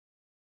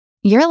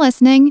You're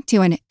listening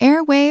to an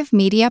Airwave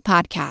Media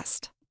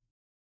Podcast.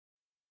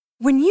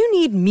 When you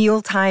need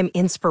mealtime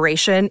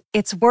inspiration,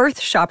 it's worth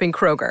shopping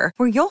Kroger,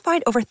 where you'll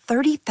find over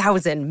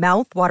 30,000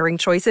 mouth-watering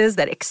choices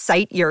that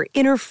excite your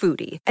inner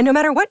foodie. And no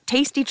matter what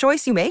tasty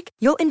choice you make,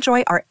 you'll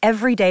enjoy our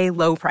everyday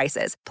low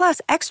prices, plus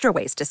extra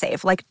ways to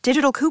save, like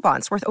digital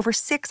coupons worth over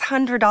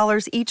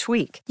 $600 each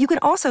week. You can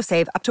also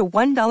save up to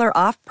 $1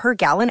 off per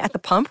gallon at the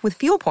pump with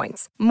fuel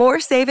points.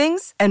 More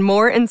savings and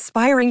more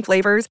inspiring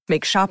flavors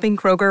make shopping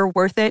Kroger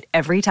worth it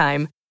every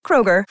time.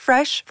 Kroger,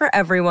 fresh for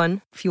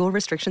everyone. Fuel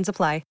restrictions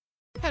apply.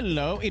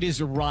 Hello, it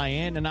is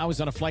Ryan, and I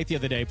was on a flight the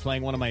other day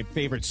playing one of my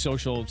favorite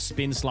social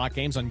spin slot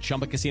games on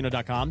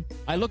ChumbaCasino.com.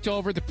 I looked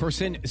over at the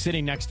person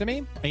sitting next to me,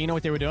 and you know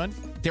what they were doing?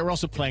 They were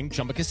also playing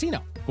Chumba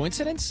Casino.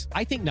 Coincidence?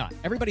 I think not.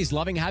 Everybody's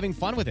loving having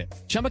fun with it.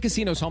 Chumba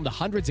Casino is home to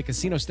hundreds of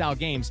casino-style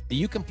games that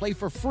you can play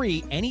for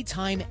free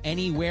anytime,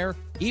 anywhere,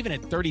 even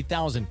at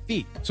 30,000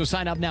 feet. So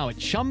sign up now at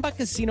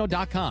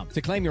ChumbaCasino.com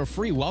to claim your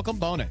free welcome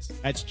bonus.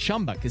 That's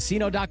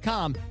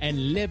ChumbaCasino.com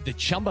and live the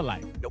Chumba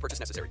life. No purchase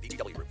necessary.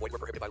 VGW. Void where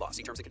prohibited by law.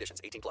 See terms and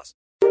conditions. 18 plus.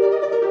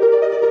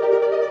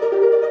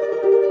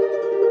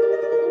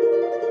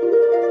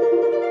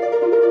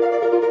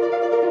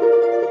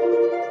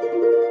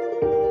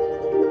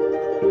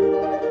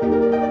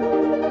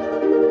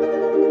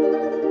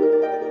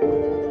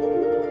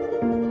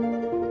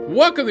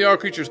 Welcome to the All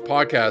Creatures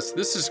Podcast.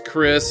 This is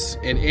Chris,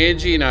 and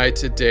Angie and I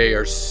today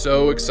are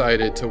so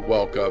excited to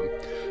welcome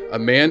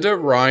Amanda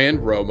Ryan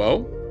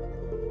Romo,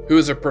 who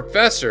is a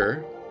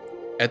professor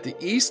at the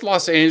East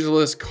Los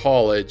Angeles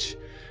College,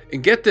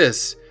 and get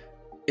this,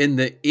 in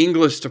the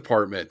English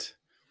department.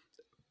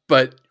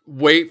 But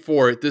wait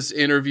for it. This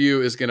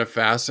interview is going to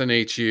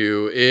fascinate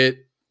you.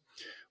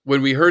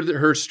 When we heard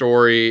her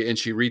story and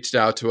she reached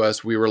out to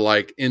us, we were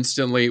like,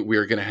 instantly, we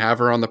are going to have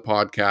her on the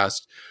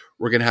podcast.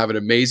 We're going to have an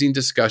amazing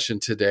discussion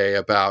today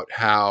about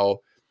how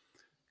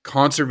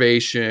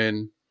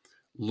conservation,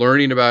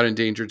 learning about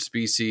endangered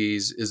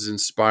species is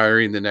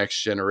inspiring the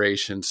next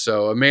generation.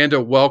 So,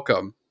 Amanda,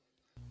 welcome.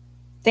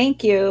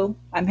 Thank you.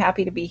 I'm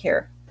happy to be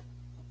here.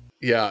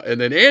 Yeah. And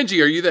then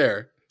Angie, are you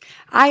there?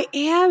 I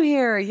am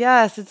here.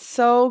 Yes. It's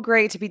so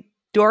great to be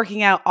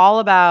dorking out all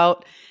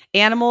about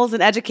animals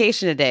and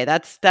education today.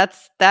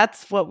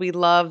 That's what we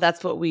love.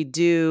 That's what we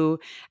do.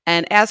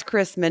 And as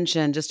Chris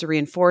mentioned, just to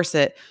reinforce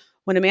it,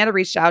 when Amanda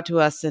reached out to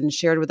us and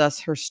shared with us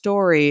her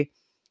story,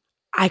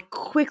 I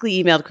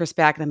quickly emailed Chris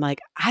back and I'm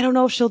like, I don't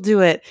know if she'll do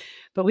it,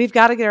 but we've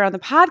got to get her on the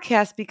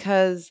podcast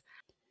because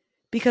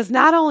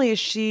not only is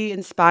she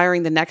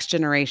inspiring the next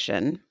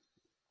generation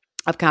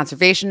of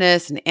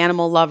conservationists and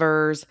animal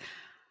lovers,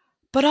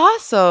 but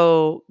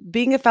also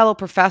being a fellow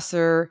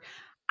professor,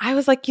 I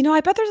was like,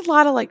 I bet there's a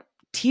lot of like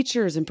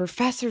teachers and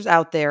professors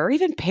out there, or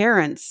even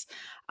parents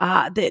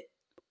that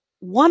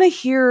want to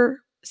hear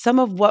some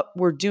of what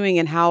we're doing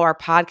and how our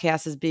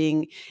podcast is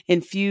being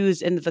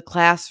infused into the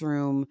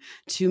classroom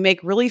to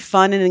make really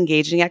fun and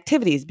engaging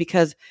activities.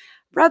 Because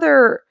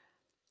whether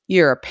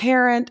you're a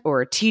parent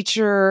or a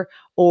teacher,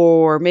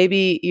 or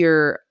maybe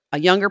you're a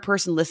younger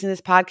person listening to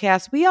this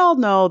podcast, we all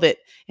know that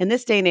in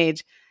this day and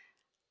age,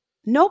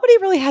 nobody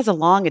really has a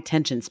long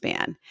attention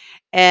span.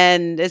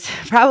 And it's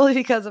probably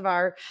because of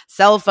our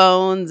cell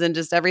phones and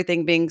just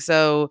everything being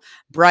so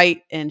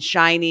bright and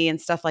shiny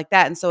and stuff like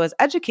that. And so as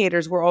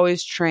educators, we're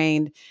always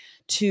trained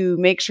to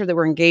make sure that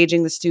we're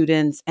engaging the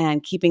students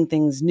and keeping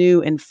things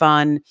new and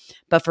fun.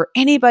 But for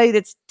anybody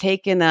that's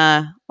taken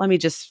let me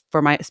just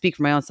speak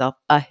for my own self,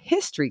 a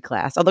history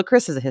class, although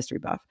Chris is a history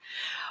buff,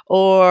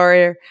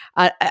 or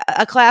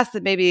a class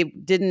that maybe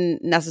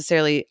didn't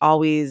necessarily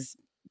always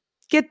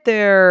get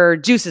their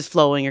juices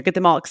flowing or get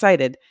them all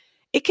excited,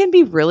 it can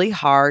be really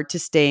hard to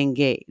stay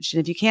engaged.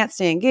 And if you can't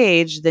stay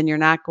engaged, then you're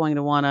not going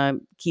to want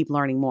to keep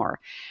learning more.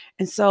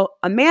 And so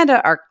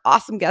Amanda, our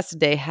awesome guest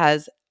today,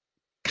 has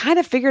kind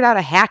of figured out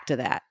a hack to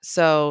that.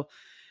 So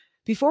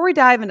before we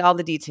dive into all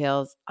the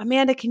details,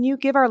 Amanda, can you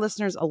give our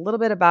listeners a little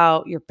bit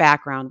about your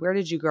background? Where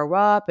did you grow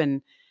up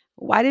and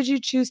why did you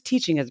choose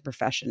teaching as a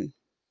profession?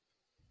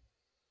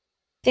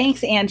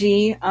 Thanks,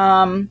 Angie.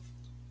 I'm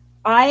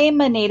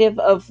a native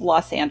of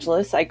Los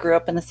Angeles. I grew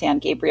up in the San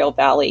Gabriel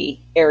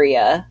Valley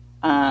area,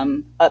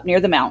 up near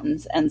the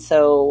mountains. And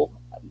so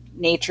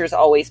nature's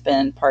always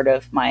been part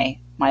of my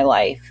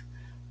life.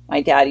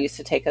 My dad used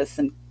to take us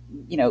and,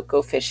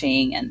 go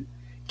fishing and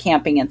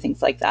camping and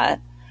things like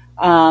that.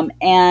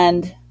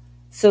 And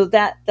so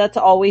that's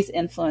always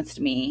influenced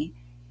me.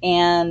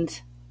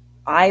 And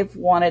I've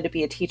wanted to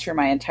be a teacher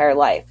my entire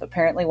life.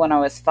 Apparently when I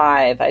was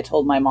 5, I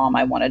told my mom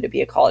I wanted to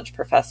be a college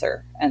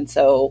professor. And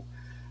so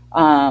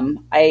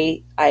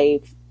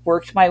I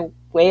worked my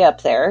way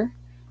up there.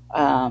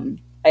 I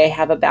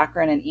have a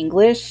background in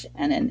English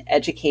and in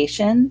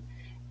education,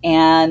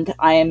 and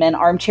I am an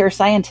armchair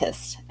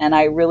scientist, and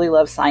I really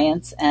love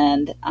science.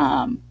 And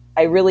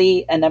I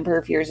really, a number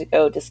of years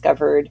ago,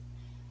 discovered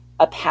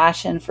a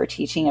passion for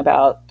teaching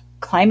about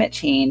climate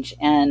change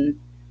and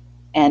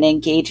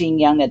engaging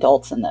young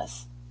adults in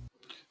this.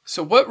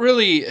 So what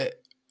really,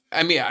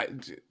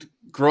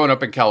 growing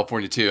up in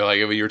California too, like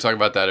when you were talking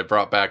about that, it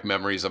brought back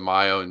memories of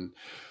my own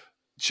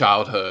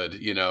childhood,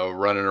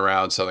 running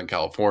around Southern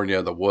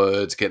California, the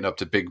woods, getting up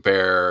to Big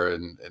Bear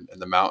and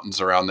the mountains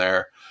around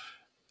there.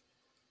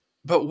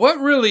 But what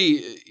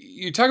really,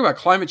 you talk about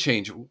climate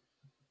change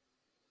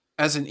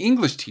as an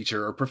English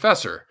teacher or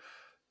professor,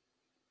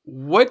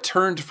 what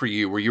turned for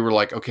you where you were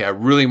like, okay, I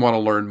really want to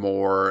learn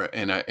more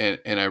and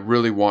I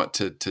really want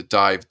to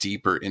dive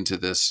deeper into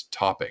this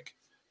topic?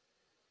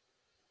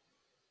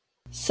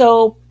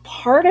 So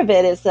part of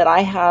it is that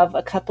I have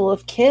a couple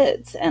of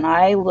kids, and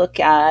I look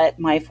at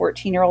my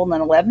 14-year-old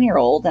and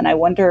 11-year-old, and I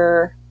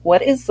wonder,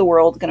 what is the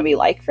world going to be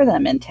like for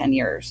them in 10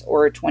 years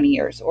or 20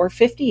 years or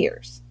 50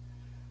 years?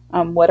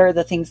 What are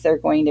the things they're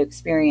going to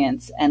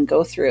experience and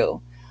go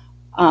through?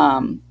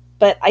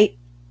 But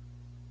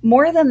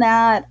more than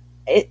that,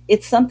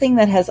 it's something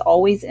that has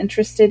always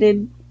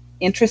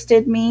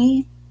interested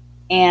me.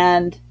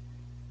 And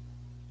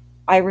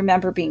I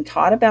remember being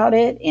taught about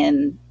it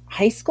in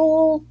high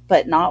school,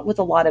 but not with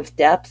a lot of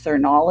depth or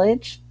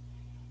knowledge.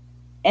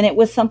 And it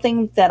was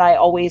something that I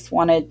always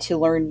wanted to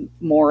learn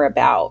more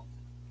about.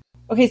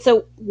 Okay,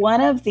 so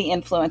one of the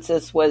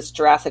influences was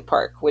Jurassic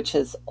Park, which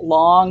has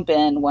long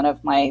been one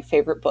of my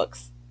favorite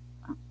books.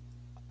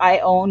 I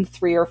own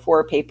 3 or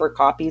 4 paper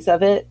copies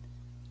of it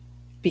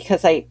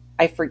because I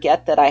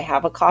forget that I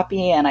have a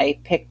copy and I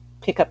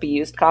pick up a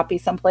used copy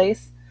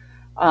someplace.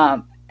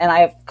 And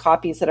I have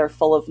copies that are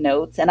full of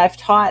notes. And I've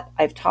taught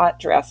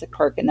Jurassic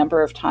Park a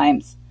number of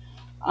times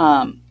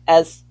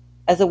as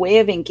a way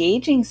of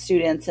engaging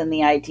students in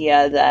the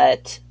idea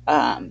that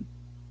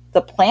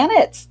the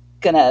planet's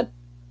going to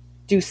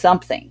do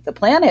something. The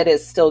planet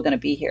is still going to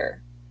be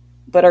here,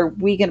 but are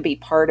we going to be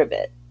part of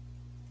it?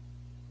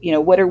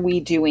 What are we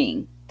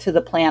doing to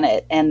the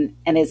planet, and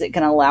is it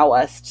going to allow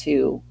us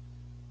to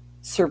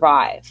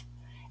survive?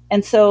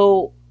 And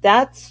so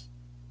that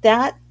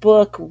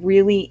book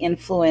really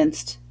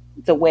influenced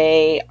the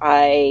way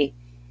I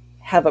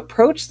have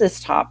approached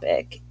this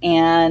topic,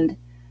 and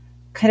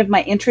kind of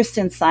my interest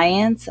in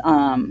science,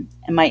 and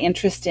my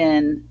interest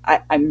in,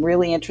 I'm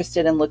really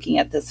interested in looking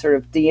at this sort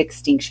of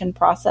de-extinction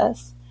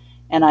process.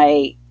 And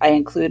I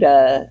include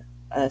a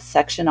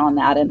section on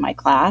that in my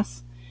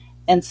class.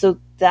 And so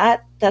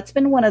that's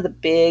been one of the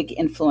big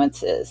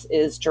influences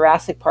is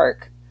Jurassic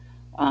Park,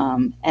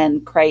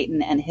 and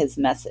Crichton and his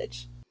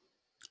message.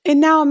 And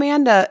now,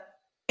 Amanda,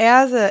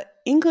 as an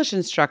English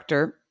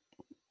instructor,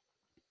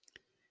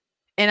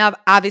 and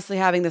obviously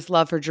having this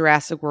love for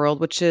Jurassic World,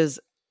 which is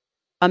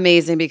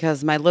amazing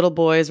because my little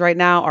boys right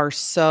now are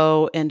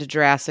so into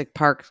Jurassic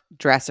Park,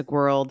 Jurassic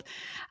World.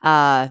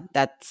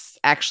 That's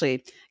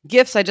actually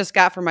gifts I just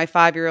got for my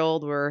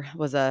 5-year-old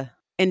was a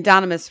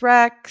Indominus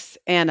Rex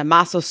and a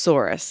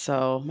Mosasaurus.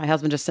 So my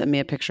husband just sent me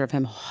a picture of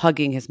him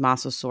hugging his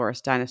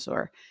Mosasaurus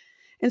dinosaur.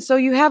 And so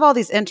you have all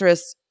these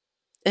interests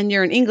and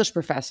you're an English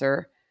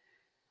professor.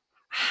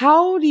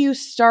 How do you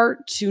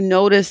start to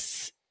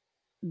notice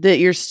that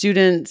your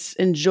students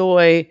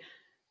enjoy,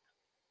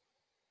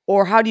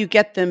 or how do you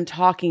get them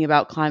talking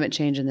about climate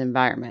change and the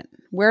environment?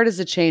 Where does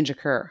the change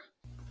occur?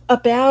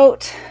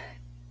 About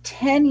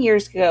 10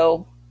 years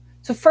ago.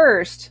 So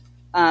first,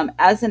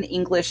 as an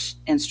English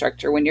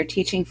instructor, when you're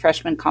teaching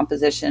freshman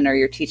composition or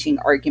you're teaching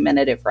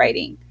argumentative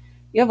writing,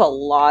 you have a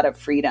lot of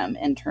freedom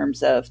in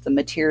terms of the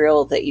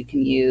material that you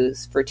can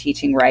use for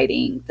teaching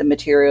writing, the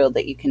material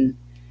that you can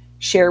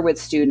share with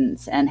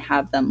students and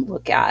have them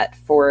look at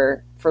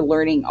for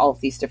learning all of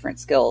these different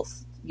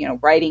skills,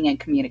 writing and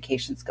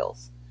communication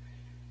skills.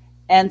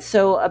 And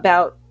so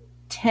about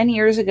 10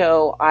 years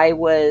ago, I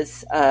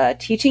was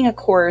teaching a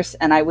course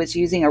and I was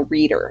using a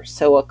reader,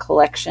 so a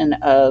collection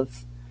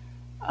of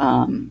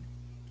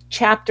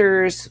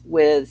chapters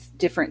with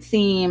different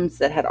themes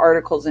that had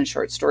articles and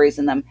short stories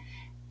in them.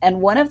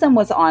 And one of them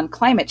was on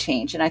climate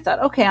change. And I thought,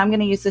 okay, I'm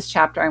going to use this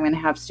chapter. I'm going to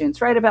have students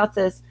write about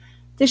this.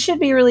 This should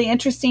be really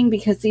interesting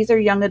because these are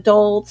young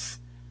adults.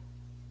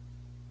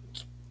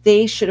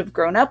 They should have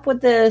grown up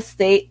with this.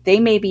 They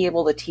may be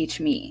able to teach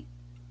me.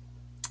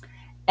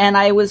 And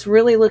I was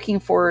really looking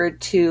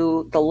forward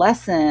to the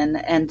lesson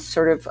and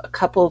sort of a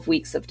couple of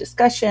weeks of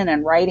discussion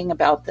and writing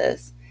about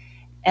this.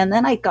 And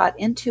then I got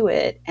into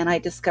it and I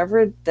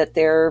discovered that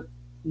their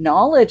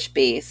knowledge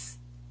base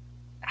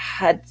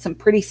had some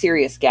pretty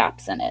serious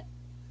gaps in it.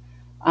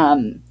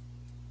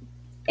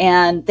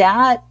 And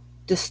that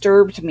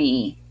disturbed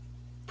me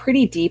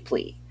pretty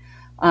deeply.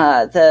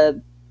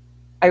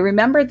 I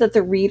remembered that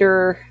the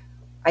reader,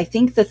 I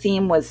think the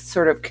theme was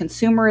sort of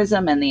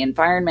consumerism and the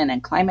environment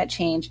and climate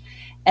change.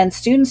 And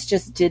students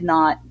just did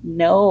not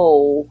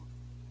know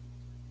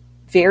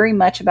very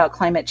much about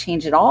climate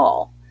change at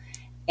all.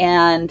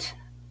 And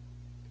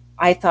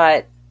I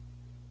thought,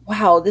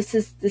 wow, this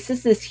is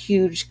this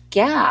huge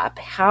gap.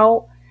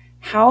 How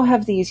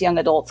have these young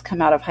adults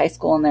come out of high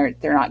school and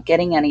they're not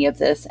getting any of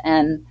this?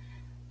 And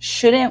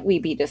shouldn't we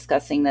be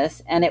discussing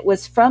this? And it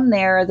was from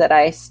there that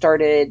I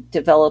started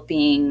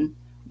developing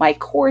my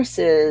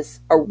courses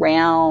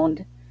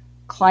around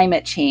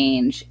climate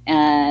change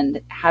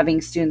and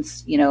having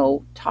students,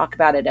 talk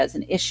about it as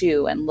an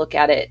issue and look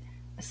at it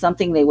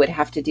something they would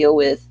have to deal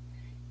with,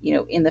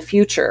 in the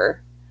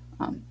future.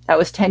 That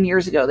was 10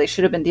 years ago. They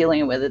should have been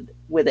dealing with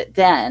it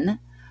then.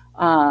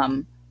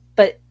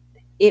 But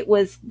it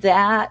was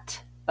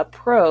that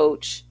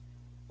approach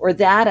or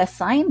that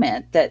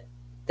assignment that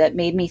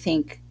made me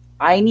think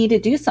I need to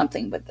do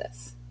something with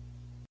this.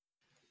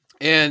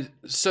 And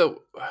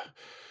so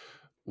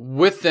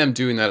with them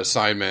doing that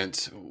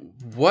assignment,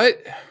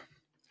 what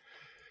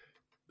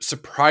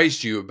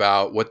surprised you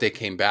about what they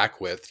came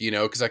back with?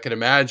 Because I can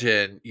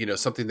imagine,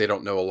 something they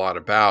don't know a lot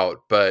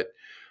about. But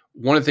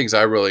one of the things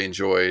I really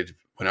enjoyed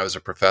when I was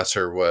a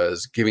professor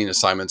was giving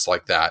assignments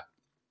like that.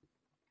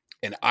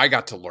 And I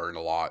got to learn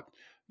a lot,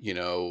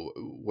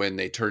 when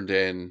they turned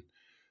in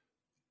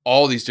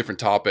all these different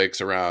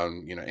topics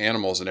around,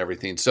 animals and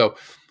everything. So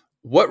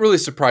what really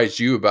surprised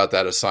you about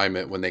that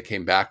assignment when they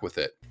came back with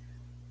it?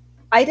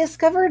 I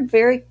discovered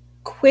very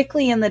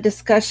quickly in the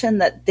discussion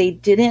that they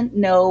didn't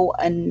know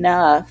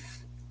enough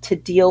to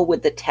deal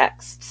with the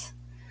texts.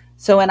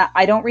 So, and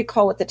I don't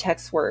recall what the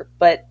texts were,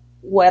 but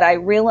what I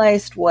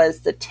realized was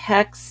the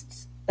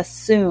texts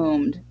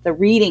assumed, the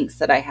readings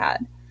that I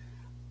had,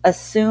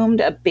 assumed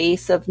a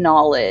base of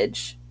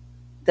knowledge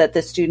that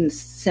the students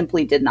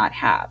simply did not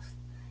have.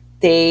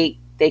 They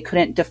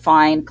couldn't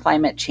define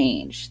climate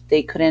change.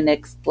 They couldn't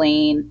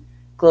explain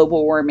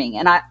global warming.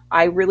 And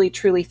I really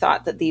truly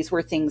thought that these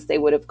were things they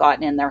would have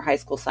gotten in their high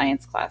school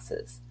science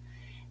classes.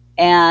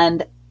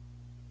 And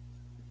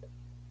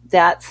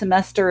that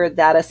semester,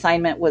 that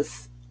assignment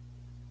was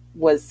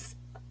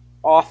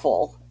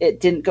awful. It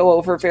didn't go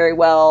over very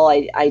well.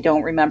 I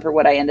don't remember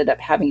what I ended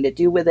up having to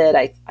do with it.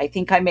 I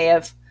think I may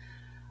have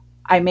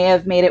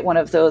made it one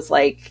of those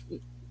like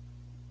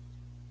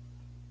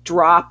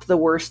drop the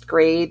worst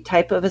grade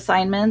type of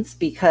assignments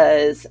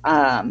because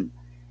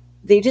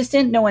they just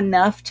didn't know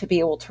enough to be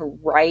able to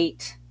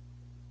write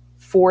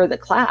for the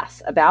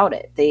class about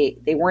it.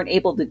 They weren't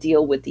able to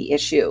deal with the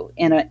issue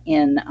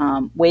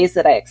in ways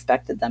that I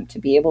expected them to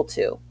be able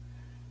to.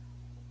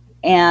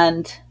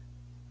 And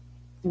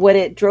what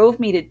it drove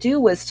me to do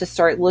was to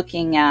start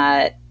looking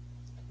at,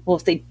 well,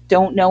 if they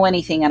don't know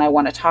anything and I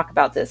want to talk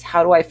about this,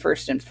 how do I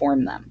first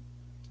inform them?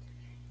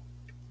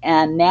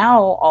 And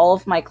now all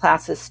of my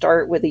classes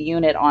start with a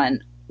unit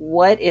on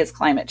what is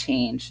climate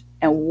change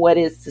and what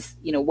is this,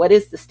 what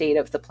is the state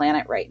of the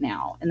planet right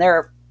now? And there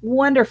are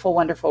wonderful,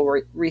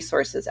 wonderful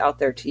resources out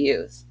there to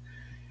use.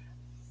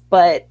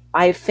 But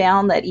I've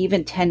found that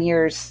even 10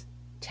 years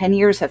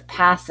have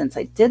passed since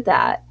I did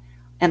that.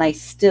 And I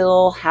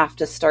still have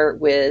to start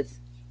with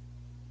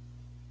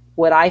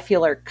what I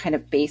feel are kind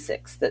of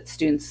basics that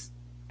students,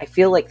 I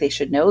feel like they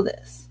should know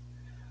this.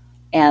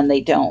 And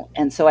they don't.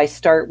 And so I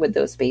start with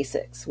those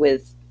basics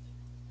with,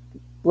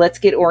 let's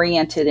get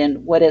oriented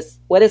in what is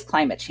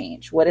climate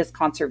change? What is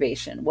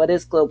conservation? What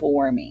is global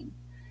warming?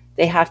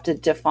 They have to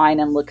define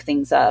and look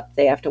things up.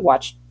 They have to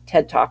watch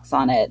TED Talks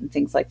on it and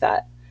things like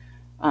that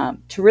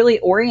to really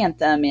orient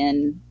them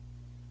in,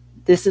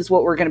 this is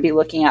what we're going to be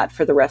looking at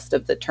for the rest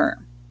of the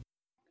term.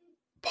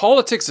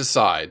 Politics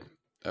aside,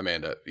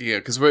 Amanda,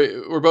 because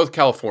we're both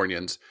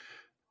Californians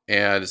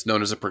and it's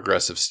known as a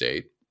progressive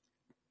state.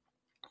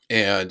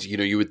 And,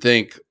 you would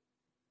think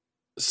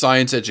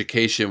science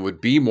education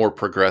would be more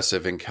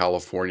progressive in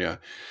California.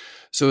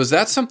 So is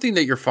that something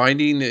that you're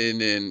finding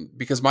in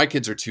because my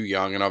kids are too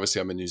young and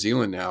obviously I'm in New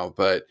Zealand now,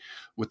 but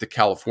with the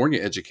California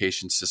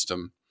education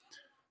system,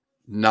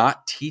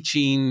 not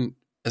teaching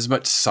as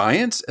much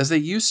science as they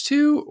used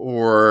to?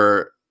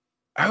 Or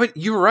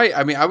you were right.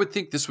 I mean, I would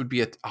think this would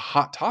be a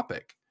hot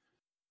topic.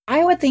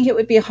 I would think it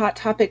would be a hot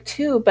topic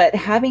too, but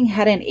having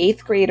had an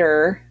 8th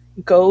grader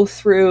go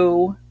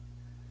through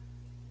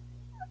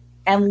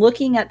and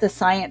looking at the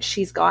science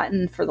she's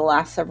gotten for the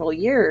last several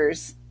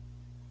years,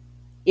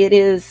 it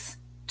is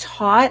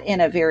taught in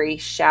a very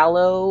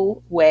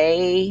shallow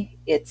way.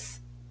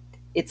 It's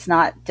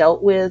not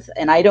dealt with.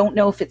 And I don't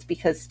know if it's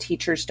because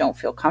teachers don't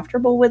feel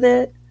comfortable with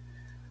it.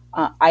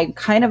 I'm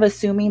kind of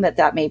assuming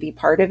that may be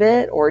part of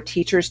it, or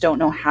teachers don't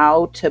know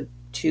how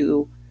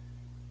to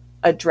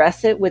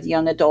address it with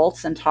young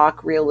adults and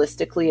talk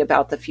realistically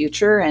about the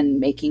future and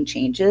making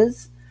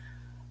changes.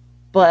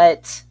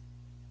 But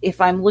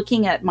if I'm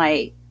looking at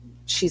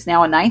she's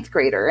now a 9th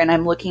grader and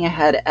I'm looking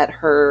ahead at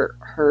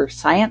her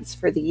science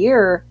for the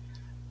year,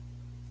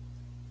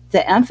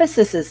 the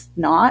emphasis is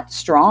not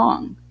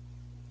strong.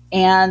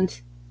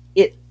 And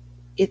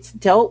it's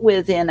dealt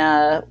with in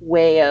a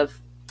way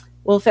of,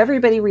 well, if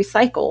everybody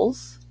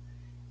recycles,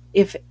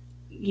 if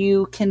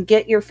you can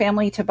get your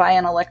family to buy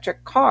an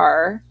electric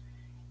car,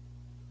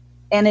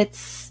 and it's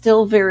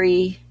still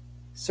very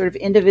sort of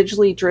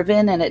individually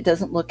driven and it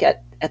doesn't look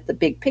at the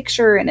big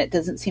picture and it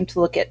doesn't seem to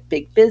look at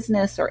big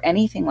business or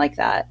anything like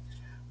that.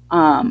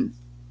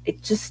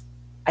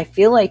 I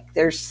feel like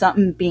there's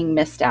something being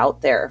missed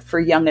out there for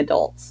young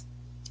adults.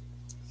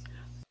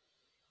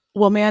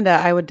 Well, Amanda,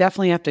 I would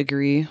definitely have to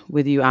agree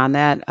with you on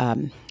that.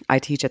 I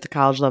teach at the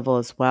college level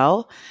as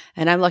well,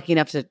 and I'm lucky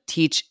enough to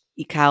teach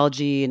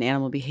ecology and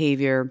animal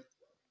behavior.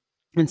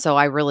 And so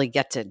I really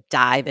get to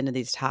dive into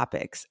these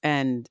topics,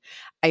 and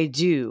I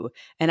do.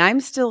 And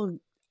I'm still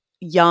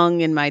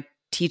young in my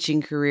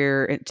teaching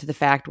career to the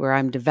fact where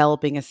I'm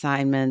developing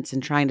assignments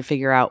and trying to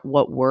figure out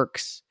what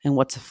works and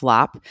what's a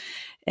flop.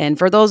 And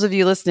for those of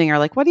you listening are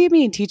like, what do you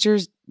mean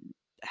teachers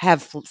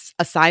have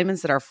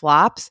assignments that are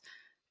flops?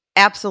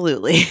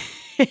 Absolutely.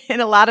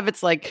 And a lot of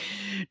it's like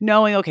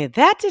knowing, okay,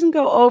 that didn't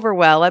go over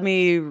well. Let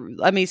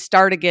me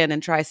start again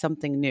and try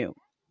something new.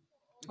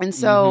 And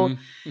so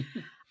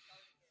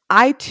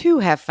I too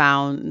have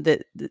found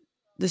that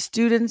the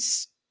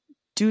students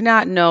do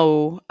not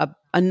know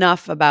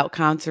enough about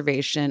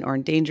conservation or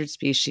endangered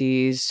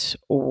species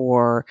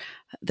or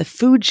the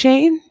food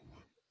chain,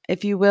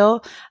 if you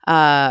will,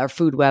 or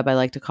food web, I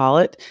like to call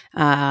it.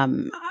 I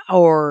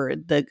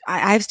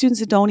have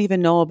students that don't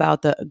even know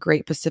about the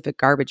Great Pacific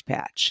Garbage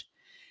Patch.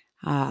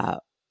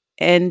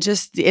 And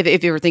just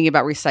if you were thinking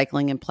about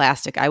recycling and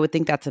plastic, I would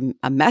think that's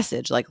a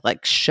message,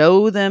 like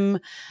show them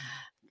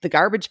the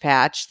garbage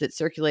patch that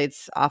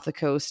circulates off the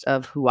coast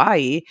of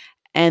Hawaii,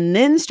 and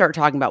then start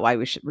talking about why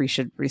we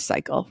should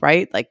recycle,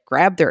 right? Like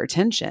grab their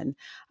attention.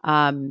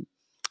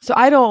 So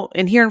I don't,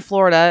 and here in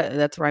Florida,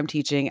 that's where I'm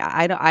teaching.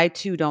 I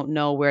too don't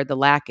know where the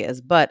lack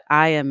is, but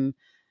I am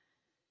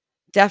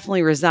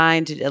definitely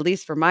resigned to, at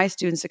least for my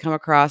students to come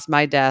across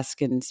my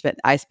desk and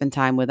I spend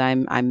time with.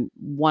 I'm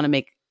want to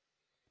make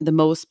the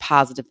most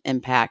positive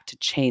impact to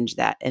change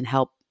that and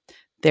help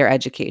their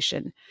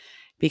education,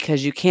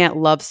 because you can't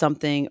love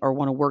something or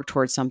want to work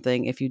towards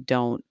something if you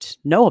don't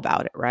know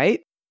about it, right?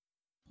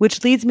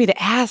 Which leads me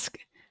to ask,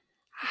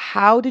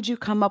 how did you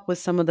come up with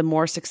some of the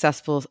more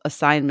successful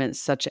assignments,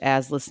 such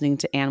as listening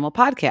to animal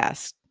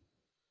podcasts?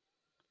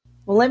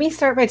 Well, let me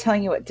start by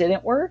telling you what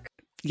didn't work.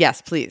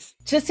 Yes, please.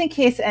 Just in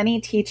case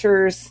any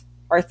teachers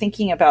are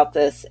thinking about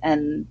this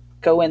and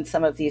go in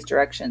some of these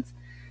directions.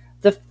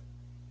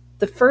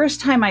 The first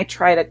time I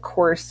tried a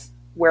course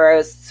where I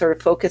was sort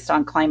of focused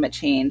on climate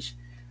change,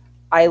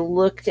 I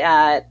looked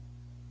at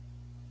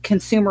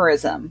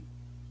consumerism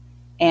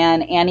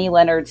and Annie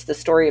Leonard's The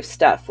Story of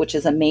Stuff, which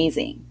is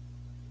amazing.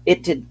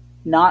 It did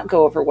not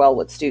go over well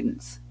with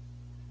students.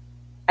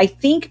 I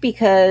think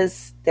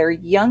because they're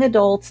young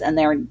adults and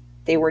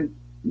they were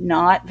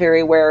not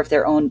very aware of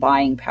their own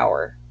buying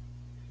power.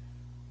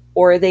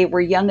 Or they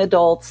were young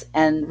adults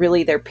and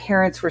really their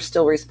parents were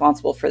still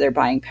responsible for their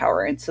buying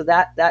power. And so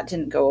that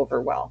didn't go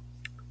over well.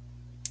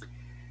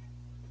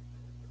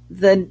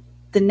 The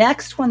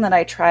next one that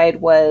I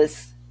tried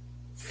was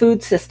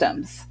food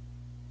systems.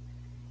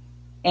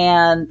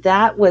 And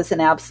that was an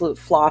absolute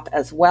flop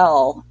as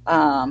well.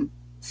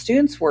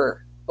 Students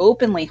were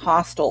openly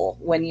hostile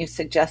when you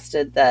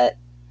suggested that,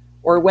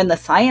 or when the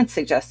science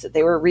suggested,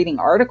 they were reading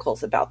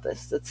articles about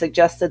this that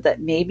suggested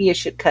that maybe you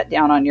should cut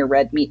down on your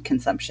red meat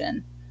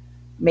consumption.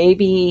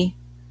 Maybe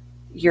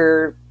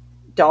your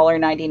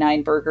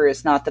 $1.99 burger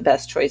is not the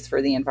best choice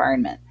for the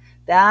environment.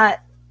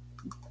 That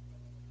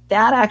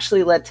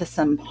actually led to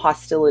some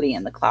hostility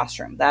in the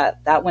classroom.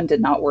 That one did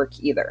not work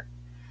either.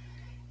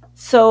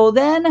 So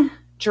then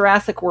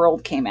Jurassic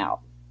World came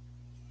out.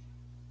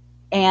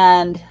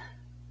 And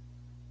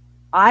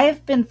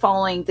I've been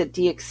following the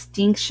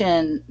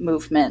de-extinction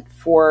movement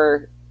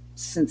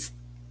since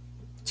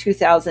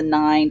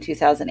 2009,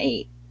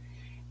 2008.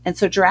 And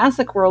so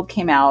Jurassic World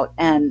came out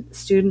and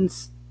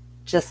students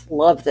just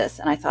love this.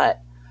 And I thought,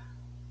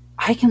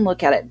 I can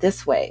look at it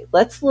this way.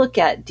 Let's look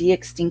at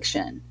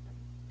de-extinction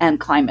and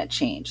climate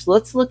change.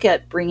 Let's look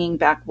at bringing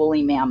back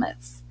woolly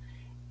mammoths.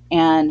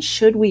 And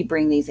should we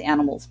bring these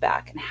animals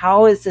back? And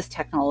how is this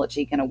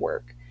technology going to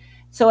work?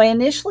 So I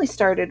initially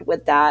started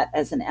with that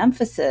as an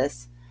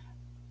emphasis,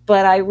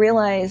 but I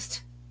realized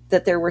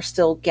that there were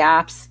still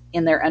gaps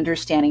in their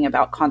understanding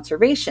about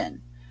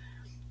conservation.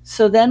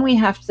 So then we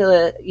have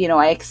to,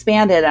 I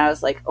expanded and I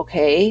was like,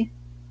 okay,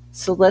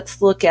 so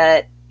let's look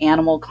at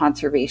animal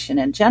conservation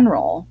in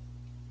general,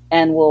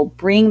 and we'll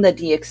bring the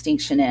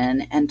de-extinction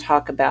in and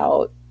talk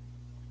about,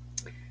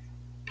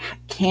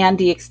 can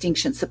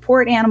de-extinction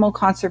support animal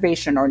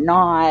conservation or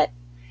not?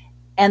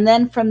 And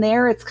then from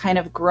there, it's kind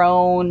of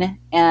grown,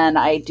 and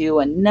I do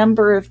a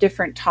number of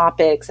different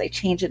topics. I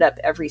change it up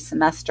every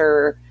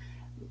semester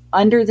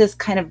under this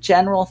kind of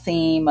general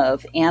theme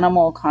of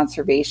animal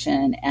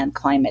conservation and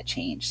climate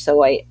change.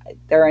 So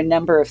there are a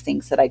number of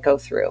things that I go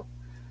through.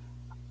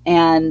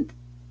 And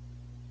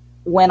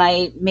when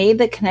I made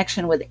the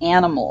connection with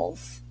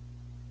animals,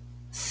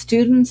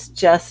 students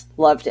just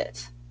loved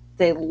it.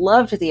 They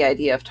loved the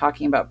idea of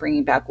talking about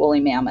bringing back woolly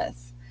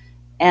mammoths.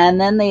 And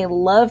then they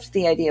loved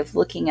the idea of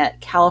looking at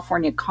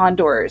California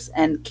condors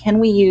and can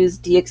we use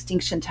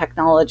de-extinction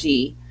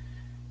technology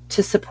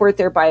to support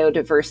their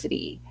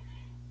biodiversity?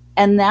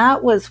 And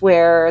that was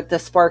where the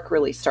spark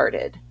really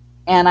started.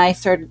 And I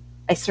started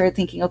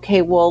thinking,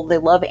 okay, well, they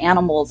love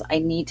animals. I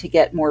need to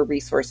get more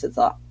resources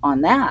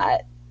on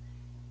that.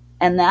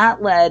 And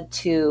that led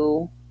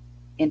to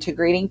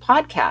integrating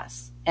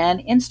podcasts and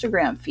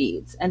Instagram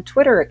feeds and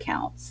Twitter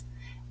accounts,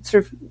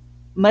 sort of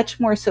much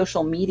more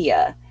social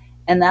media.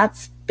 And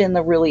that's been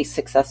the really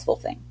successful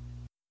thing.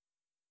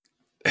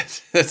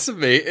 That's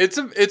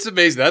amazing. It's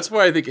amazing. That's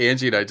why I think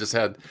Angie and I just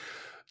had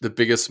the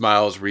biggest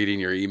smiles reading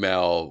your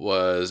email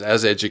was,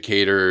 as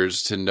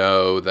educators, to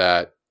know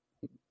that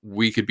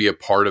we could be a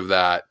part of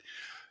that,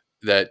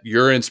 that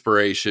your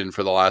inspiration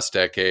for the last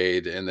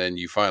decade. And then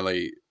you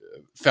finally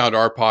found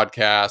our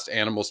podcast,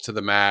 Animals to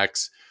the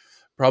Max,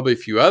 probably a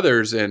few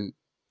others, and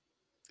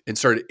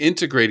started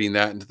integrating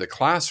that into the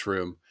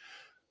classroom.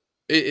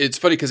 It's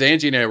funny because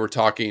Angie and I were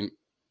talking.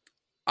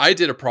 I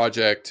did a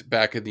project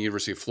back at the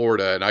University of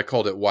Florida, and I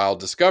called it Wild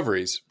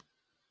Discoveries.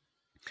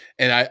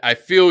 And I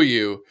feel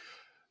you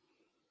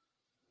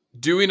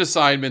doing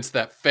assignments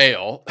that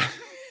fail.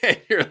 And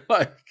you're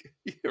like,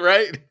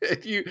 right?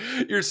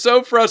 You're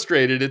so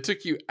frustrated. It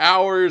took you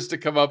hours to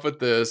come up with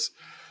this,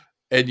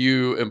 and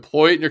you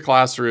employ it in your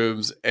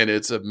classrooms, and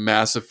it's a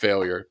massive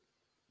failure.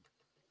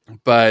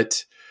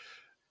 But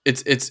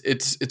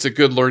it's a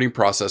good learning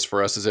process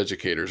for us as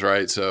educators,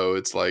 right? So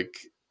it's like,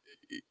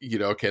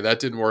 okay, that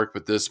didn't work,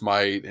 but this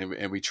might,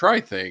 and we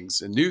try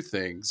things and new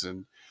things,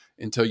 and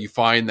until you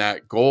find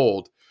that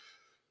gold.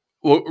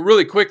 Well,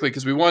 really quickly,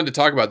 because we wanted to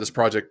talk about this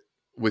project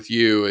with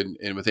you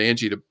and with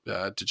Angie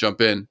to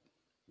jump in.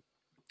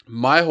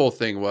 My whole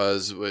thing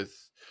was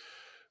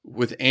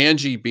with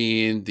Angie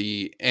being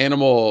the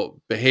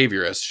animal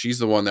behaviorist. She's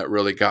the one that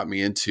really got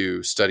me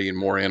into studying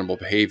more animal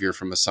behavior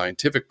from a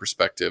scientific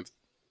perspective.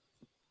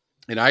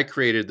 And I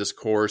created this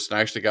course, and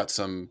I actually got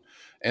some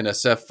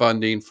NSF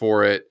funding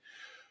for it,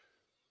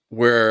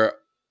 where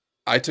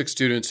I took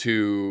students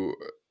who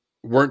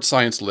weren't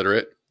science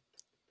literate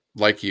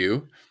like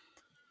you,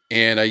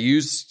 and I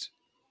used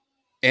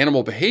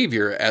animal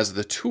behavior as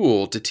the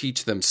tool to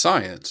teach them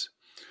science.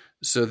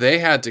 So they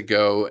had to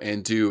go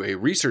and do a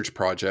research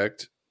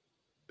project,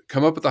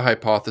 come up with a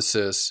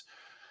hypothesis,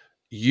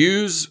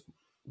 use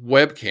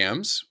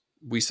webcams.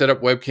 We set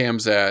up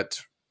webcams at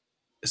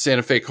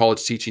Santa Fe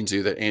College Teaching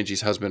Zoo that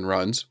Angie's husband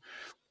runs.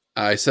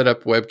 I set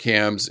up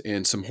webcams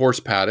in some horse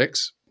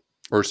paddocks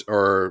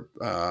or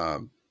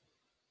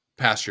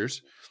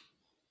pastures.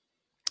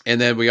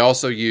 And then we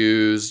also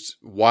used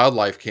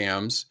wildlife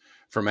cams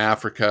from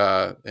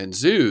Africa and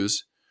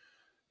zoos.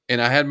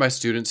 And I had my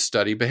students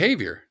study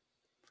behavior.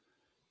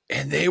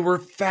 And they were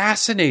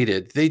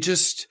fascinated. They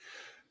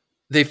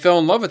fell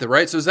in love with it,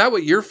 right? So is that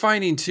what you're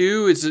finding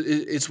too?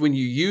 It's when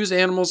you use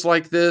animals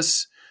like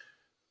this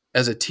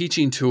as a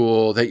teaching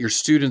tool that your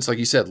students, like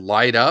you said,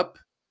 light up?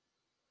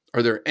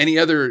 Are there any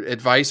other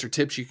advice or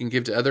tips you can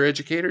give to other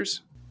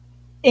educators?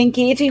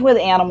 Engaging with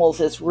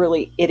animals is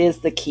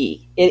the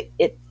key.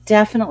 It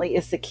definitely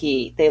is the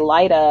key. They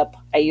light up.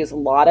 I use a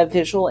lot of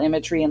visual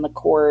imagery in the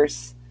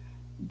course.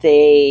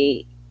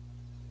 They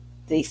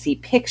see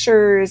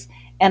pictures,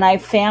 and I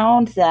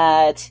found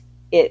that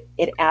it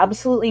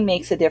absolutely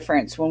makes a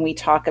difference when we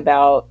talk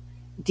about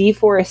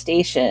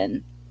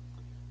deforestation,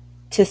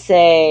 to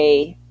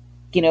say,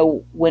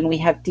 when we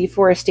have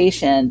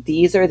deforestation,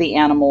 these are the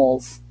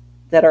animals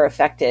that are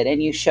affected,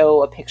 and you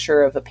show a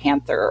picture of a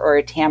panther or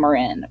a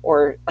tamarin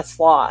or a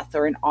sloth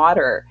or an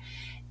otter,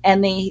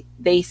 and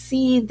they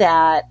see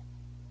that,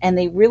 and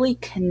they really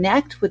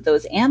connect with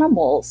those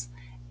animals,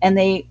 and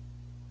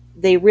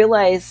they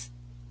realize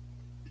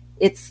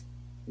it's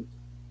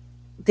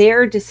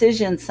their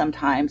decisions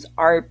sometimes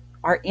are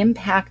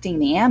impacting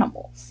the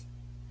animals.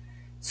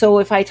 So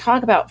if I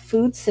talk about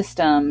food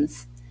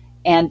systems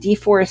and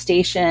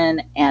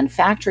deforestation and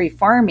factory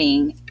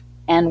farming,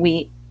 and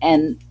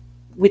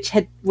which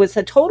was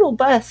a total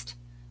bust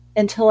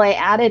until I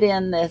added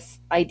in this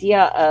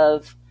idea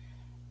of,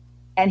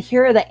 and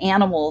here are the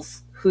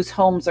animals whose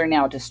homes are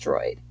now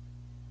destroyed.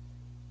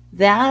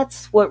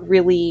 That's what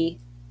really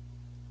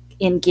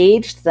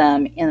engaged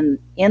them in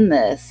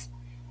this.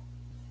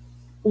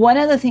 One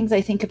of the things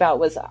I think about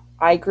was,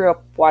 I grew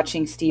up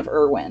watching Steve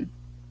Irwin,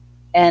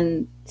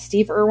 and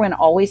Steve Irwin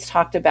always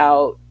talked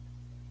about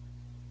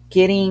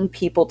getting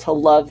people to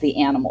love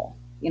the animal.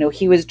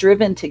 He was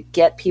driven to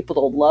get people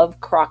to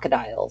love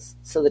crocodiles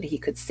so that he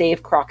could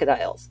save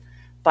crocodiles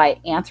by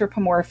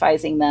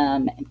anthropomorphizing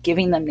them and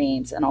giving them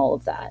names and all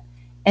of that.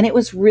 And it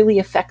was really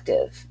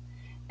effective.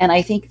 And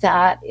I think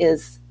that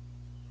is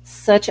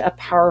such a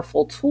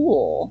powerful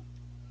tool.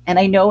 And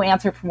I know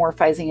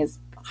anthropomorphizing is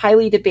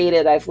highly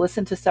debated. I've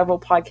listened to several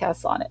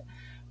podcasts on it,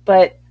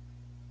 but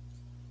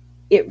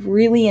it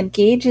really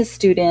engages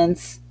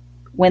students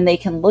when they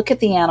can look at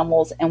the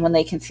animals and when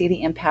they can see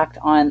the impact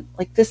on,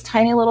 like, this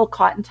tiny little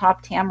cotton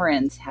top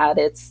tamarins had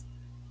its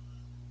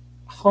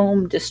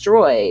home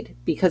destroyed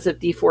because of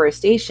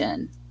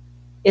deforestation.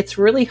 It's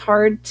really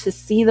hard to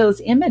see those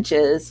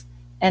images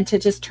and to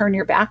just turn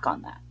your back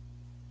on that.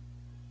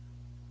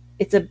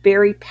 It's a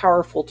very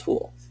powerful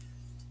tool.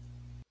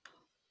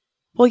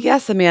 Well,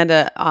 yes,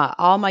 Amanda,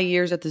 all my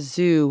years at the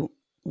zoo,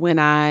 when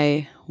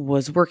I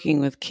was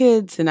working with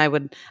kids, and I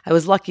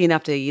was lucky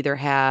enough to either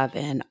have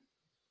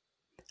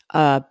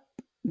a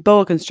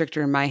boa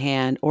constrictor in my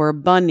hand, or a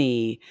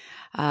bunny,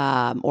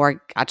 or I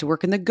got to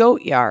work in the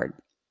goat yard.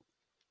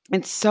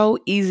 It's so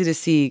easy to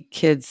see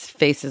kids'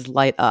 faces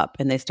light up,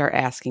 and they start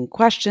asking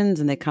questions,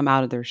 and they come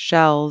out of their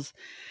shells.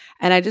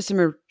 And I just am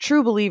a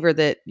true believer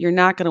that you're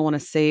not going to want to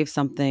save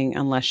something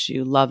unless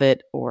you love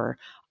it or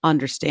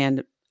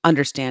understand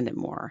understand it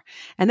more.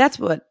 And that's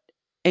what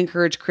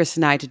encouraged Chris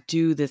and I to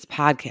do this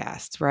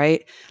podcast,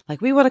 right?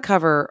 Like we want to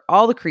cover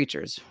all the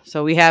creatures.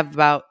 So we have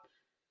about,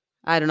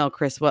 I don't know,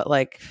 Chris, what,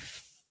 like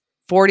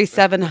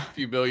 47, a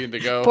few billion to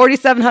go,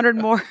 4,700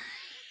 more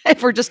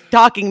if we're just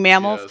talking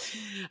mammals.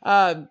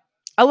 Yes.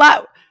 A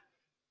lot.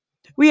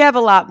 We have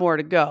a lot more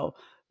to go,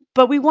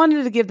 but we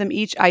wanted to give them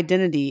each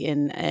identity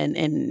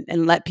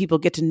and let people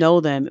get to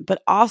know them,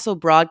 but also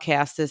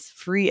broadcast this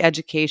free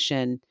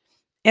education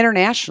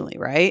internationally,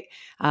 right?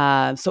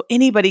 So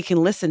anybody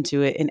can listen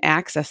to it and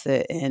access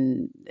it,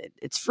 and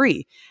it's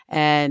free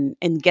and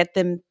get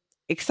them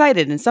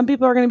excited. And some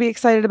people are going to be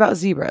excited about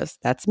zebras.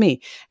 That's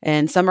me.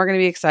 And some are going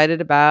to be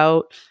excited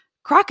about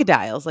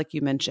crocodiles, like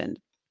you mentioned.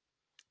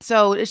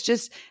 So it's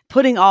just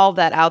putting all of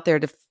that out there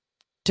to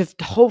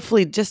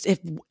hopefully just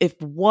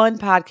if one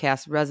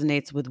podcast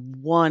resonates with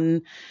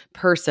one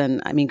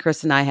person. I mean,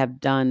 Chris and I have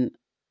done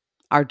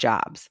our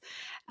jobs.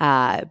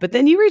 But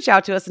then you reach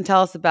out to us and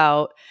tell us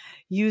about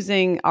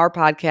using our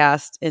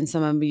podcast in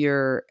some of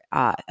your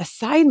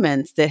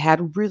assignments that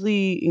had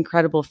really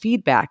incredible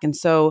feedback. And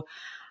so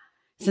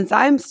since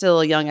I'm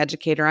still a young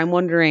educator, I'm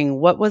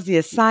wondering, what was the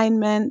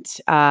assignment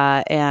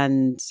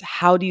and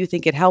how do you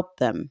think it helped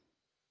them?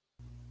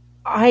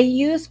 I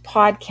use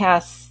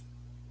podcasts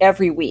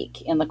every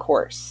week in the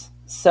course.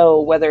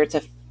 So whether it's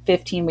a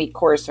 15-week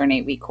course or an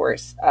 8-week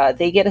course,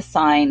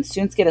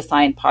 students get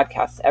assigned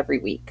podcasts every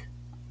week,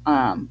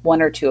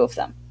 one or two of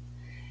them.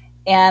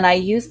 And I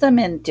use them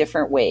in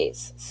different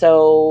ways.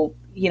 So,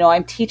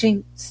 I'm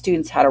teaching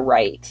students how to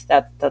write.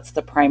 That's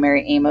the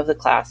primary aim of the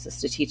class,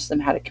 is to teach them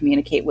how to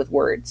communicate with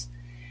words.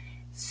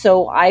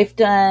 So I've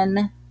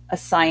done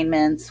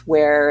assignments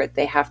where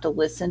they have to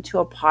listen to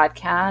a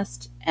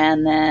podcast,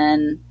 and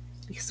then,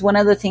 because one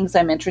of the things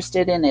I'm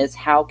interested in is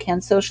how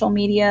can social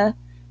media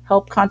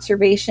help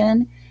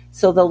conservation.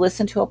 So they'll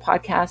listen to a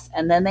podcast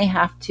and then they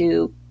have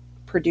to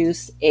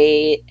produce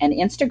an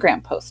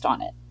Instagram post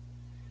on it,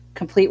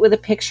 complete with a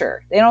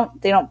picture. They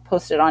don't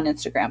post it on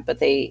Instagram, but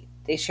they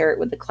share it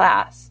with the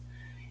class.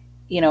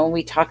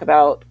 We talk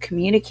about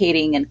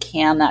communicating, and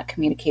can that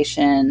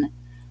communication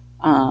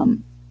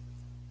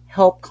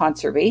help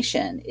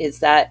conservation? Is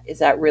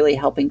that really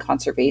helping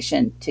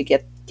conservation to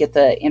get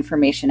the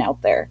information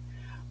out there?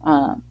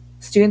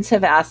 Students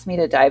have asked me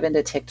to dive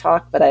into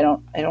TikTok, but I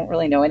don't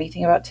really know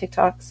anything about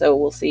TikTok, so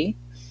we'll see.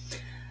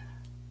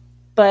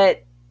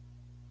 But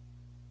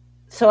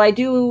so I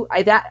do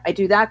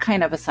that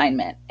kind of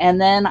assignment,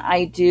 and then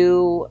I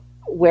do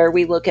where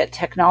we look at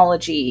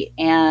technology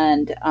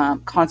and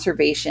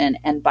conservation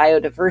and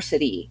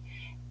biodiversity,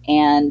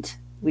 and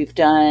we've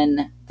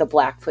done the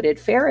black-footed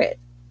ferret,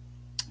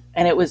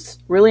 and it was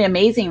really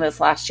amazing this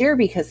last year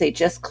because they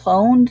just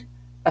cloned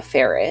a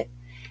ferret,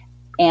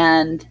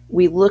 and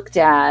we looked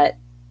at,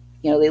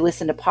 they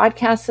listened to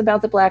podcasts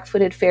about the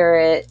black-footed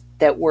ferret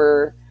that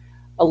were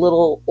a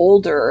little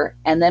older,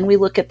 and then we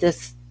look at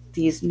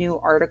these new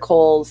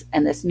articles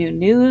and this new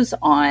news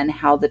on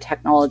how the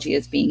technology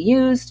is being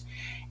used.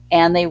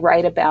 And they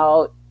write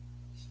about,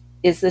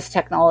 is this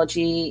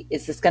technology,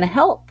 is this going to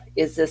help?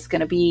 Is this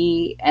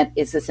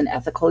an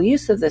ethical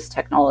use of this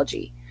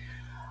technology?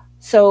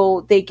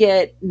 So they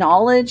get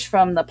knowledge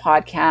from the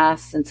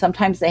podcasts, and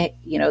sometimes they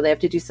have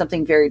to do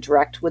something very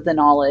direct with the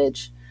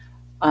knowledge,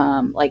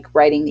 like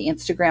writing the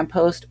Instagram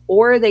post,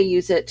 or they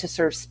use it to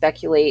sort of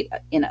speculate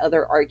in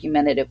other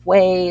argumentative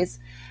ways.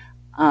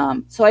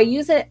 So I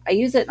use the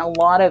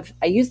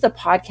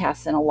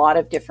podcast in a lot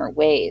of different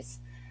ways.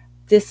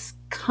 This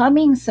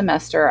coming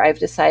semester, I've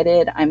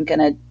decided I'm going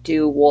to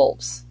do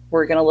wolves.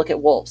 We're going to look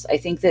at wolves. I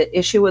think the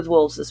issue with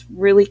wolves is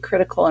really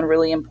critical and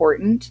really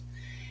important.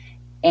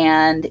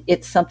 And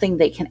it's something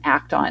they can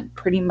act on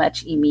pretty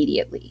much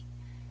immediately.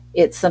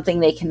 It's something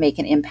they can make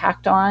an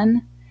impact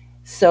on.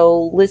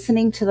 So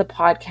listening to the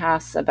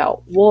podcasts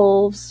about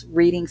wolves,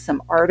 reading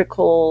some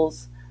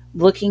articles,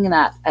 looking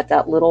at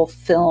that little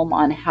film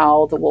on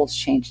how the wolves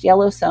changed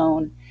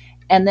Yellowstone,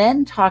 and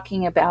then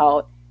talking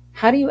about,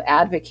 how do you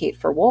advocate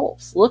for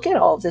wolves? Look at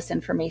all of this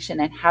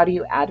information and how do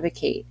you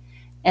advocate?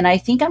 And I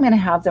think I'm going to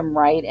have them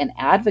write an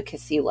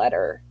advocacy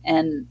letter,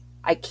 and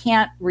I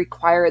can't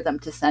require them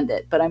to send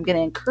it, but I'm going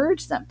to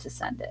encourage them to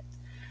send it.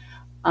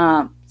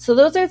 So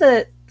those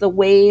are the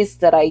ways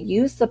that I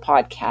use the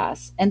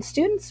podcasts, and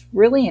students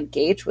really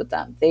engage with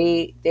them.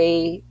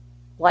 They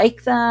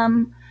like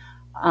them.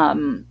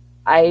 I'm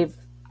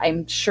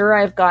sure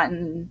I've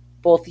gotten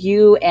both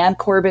you and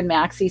Corbin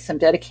Maxey some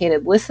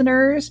dedicated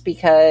listeners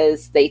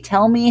because they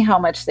tell me how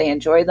much they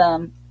enjoy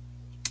them.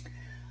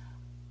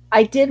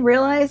 I did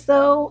realize,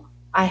 though,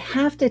 I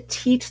have to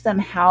teach them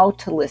how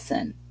to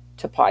listen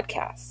to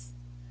podcasts.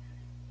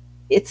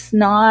 It's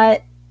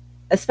not,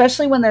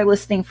 especially when they're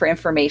listening for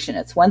information.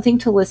 It's one thing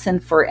to listen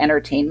for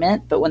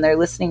entertainment, but when they're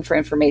listening for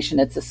information,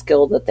 it's a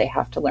skill that they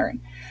have to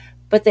learn.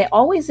 But they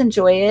always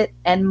enjoy it,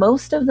 and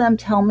most of them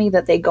tell me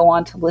that they go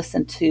on to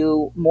listen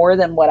to more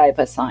than what I've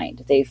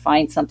assigned. They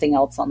find something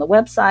else on the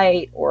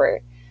website,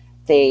 or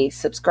they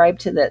subscribe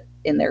to that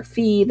in their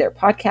feed, their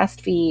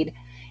podcast feed,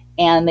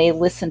 and they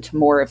listen to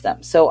more of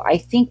them. So I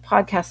think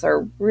podcasts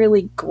are a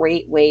really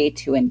great way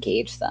to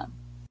engage them.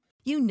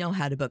 You know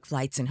how to book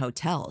flights and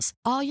hotels.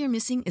 All you're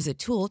missing is a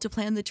tool to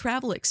plan the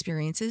travel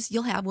experiences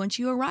you'll have once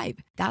you arrive.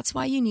 That's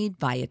why you need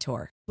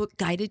Viator. Book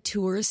guided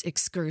tours,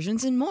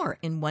 excursions, and more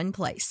in one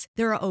place.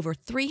 There are over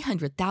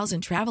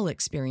 300,000 travel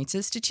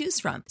experiences to choose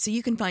from, so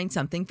you can find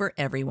something for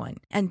everyone.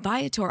 And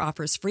Viator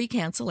offers free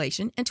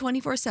cancellation and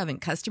 24/7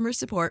 customer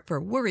support for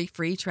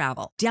worry-free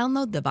travel.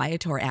 Download the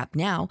Viator app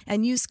now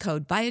and use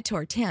code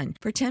Viator10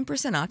 for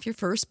 10% off your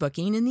first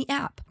booking in the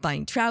app.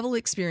 Find travel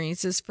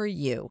experiences for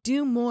you.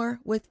 Do more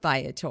with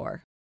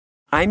Viator.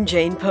 I'm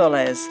Jane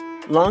Perlez,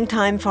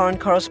 longtime foreign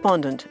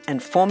correspondent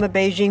and former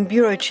Beijing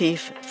bureau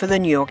chief for the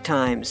New York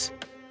Times.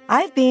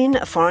 I've been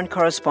a foreign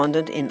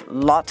correspondent in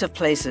lots of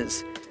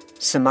places: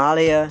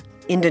 Somalia,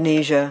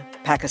 Indonesia,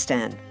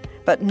 Pakistan,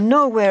 but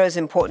nowhere as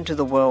important to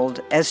the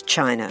world as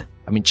China.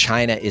 I mean,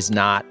 China is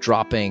not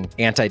dropping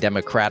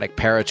anti-democratic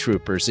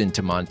paratroopers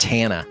into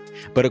Montana.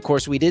 But of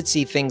course, we did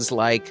see things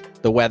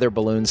like the weather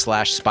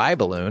balloon/spy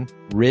balloon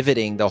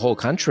riveting the whole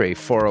country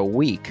for a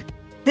week.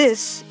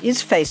 This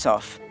is Face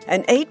Off,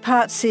 an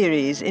 8-part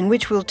series in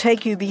which we'll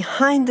take you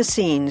behind the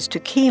scenes to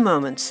key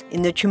moments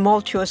in the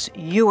tumultuous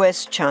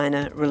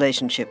U.S.-China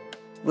relationship.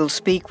 We'll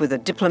speak with a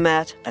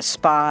diplomat, a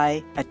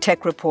spy, a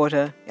tech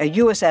reporter, a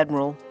U.S.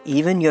 admiral,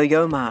 even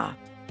Yo-Yo Ma.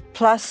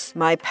 Plus,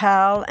 my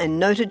pal and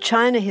noted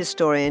China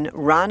historian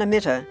Rana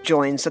Mitter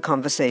joins the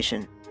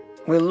conversation.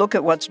 We'll look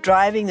at what's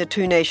driving the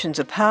two nations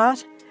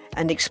apart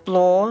and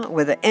explore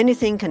whether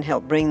anything can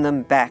help bring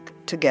them back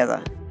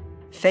together.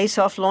 Face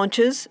Off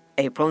launches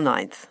April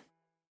 9th.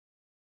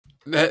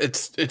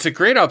 It's a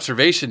great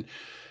observation.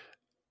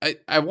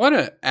 I want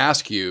to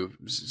ask you,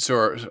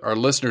 so our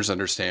listeners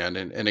understand,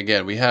 and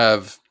again, we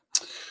have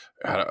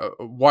a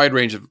wide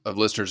range of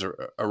listeners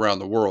around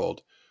the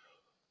world,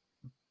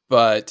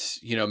 but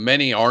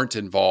many aren't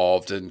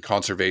involved in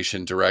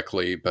conservation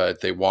directly,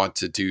 but they want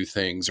to do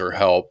things or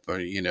help, or,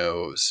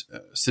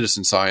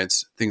 citizen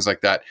science, things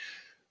like that.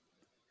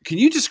 Can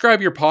you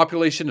describe your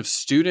population of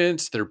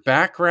students, their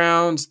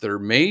backgrounds, their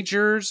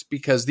majors?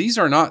 Because these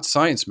are not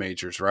science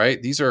majors,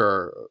 right? These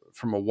are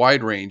from a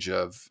wide range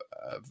of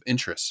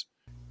interests.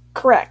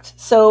 Correct.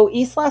 So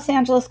East Los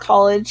Angeles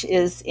College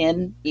is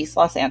in East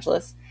Los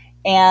Angeles,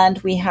 and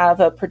we have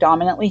a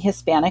predominantly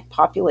Hispanic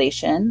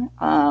population,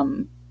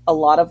 a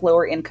lot of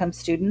lower income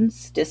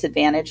students,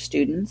 disadvantaged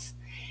students.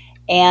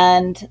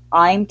 And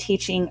I'm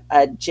teaching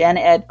a gen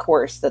ed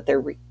course that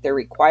they're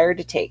required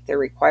to take. They're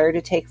required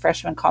to take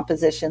freshman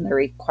composition. They're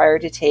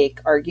required to take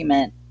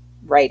argument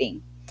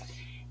writing.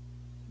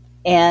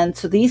 And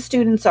so these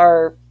students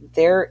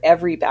they're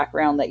every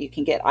background that you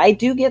can get. I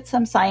do get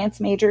some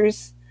science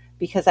majors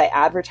because I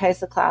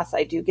advertise the class.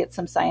 I do get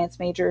some science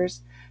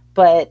majors,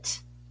 but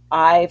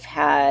I've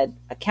had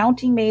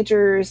accounting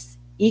majors,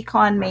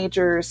 econ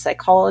majors,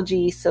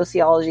 psychology,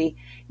 sociology,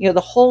 the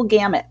whole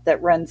gamut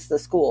that runs the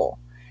school.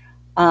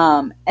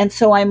 And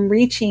so I'm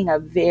reaching a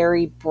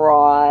very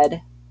broad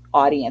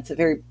audience, a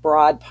very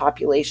broad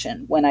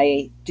population when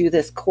I do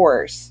this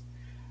course.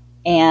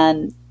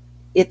 And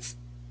it's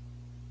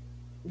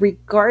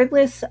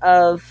regardless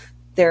of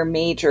their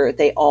major,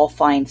 they all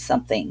find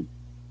something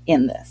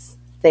in this.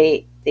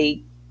 They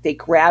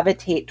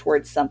gravitate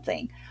towards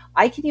something.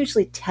 I can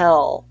usually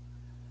tell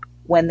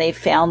when they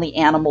found the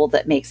animal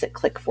that makes it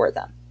click for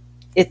them.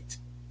 It's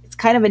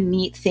kind of a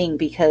neat thing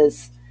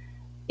because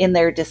in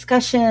their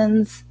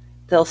discussions,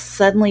 they'll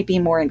suddenly be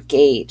more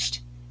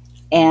engaged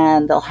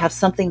and they'll have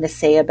something to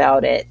say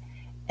about it.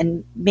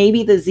 And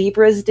maybe the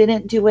zebras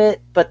didn't do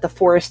it, but the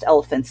forest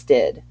elephants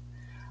did.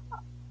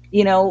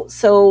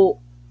 So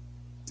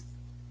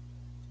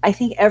I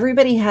think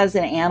everybody has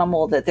an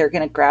animal that they're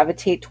going to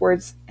gravitate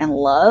towards and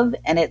love.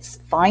 And it's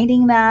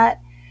finding that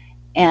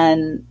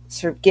and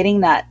sort of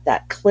getting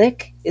that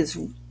click is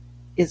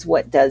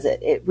what does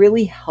it. It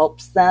really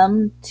helps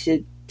them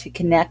to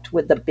connect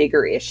with the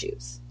bigger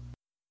issues.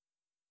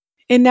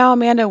 And now,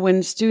 Amanda,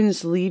 when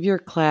students leave your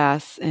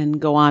class and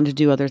go on to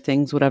do other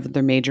things, whatever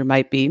their major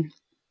might be,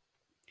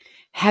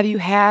 have you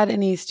had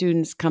any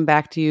students come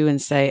back to you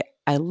and say,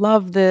 I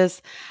love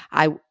this,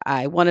 I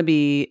want to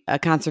be a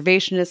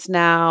conservationist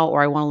now,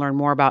 or I want to learn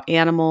more about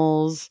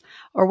animals?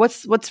 Or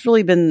what's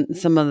really been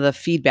some of the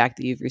feedback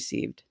that you've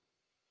received?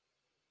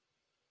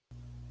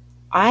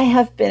 I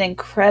have been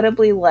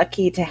incredibly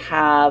lucky to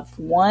have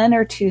 1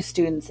 or 2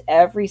 students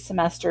every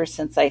semester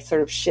since I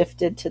sort of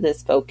shifted to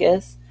this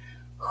focus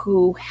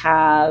who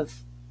have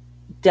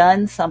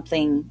done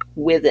something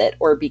with it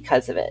or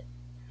because of it.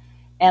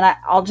 And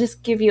I'll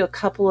just give you a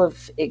couple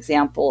of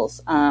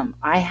examples.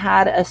 I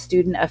had a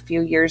student a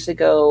few years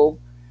ago,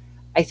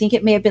 I think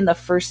it may have been the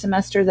first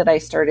semester that I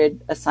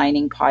started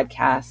assigning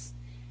podcasts.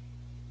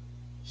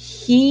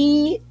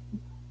 He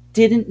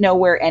didn't know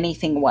where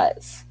anything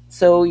was.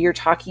 So you're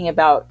talking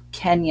about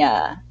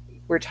Kenya,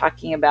 we're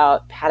talking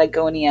about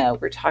Patagonia,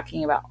 we're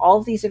talking about all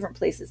of these different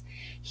places.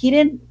 He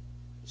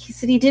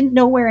said he didn't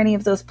know where any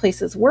of those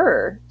places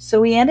were.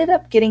 So he ended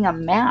up getting a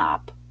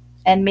map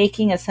and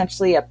making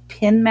essentially a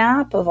pin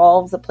map of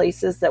all of the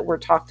places that were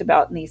talked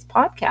about in these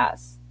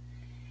podcasts.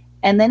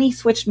 And then he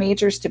switched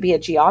majors to be a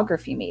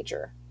geography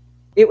major.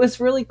 It was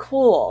really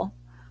cool.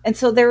 And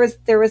so there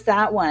was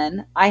that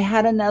one. I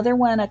had another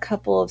one a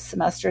couple of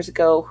semesters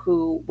ago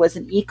who was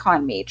an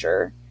econ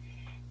major,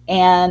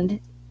 and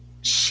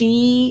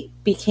she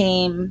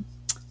became,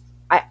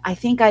 I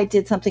think I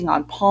did something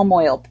on palm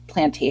oil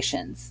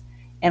plantations,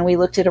 and we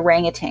looked at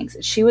orangutans.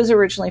 She was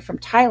originally from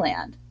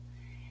Thailand,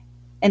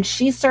 and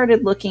she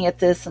started looking at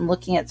this and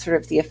looking at sort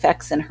of the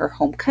effects in her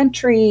home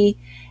country,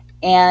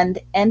 and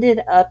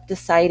ended up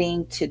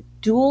deciding to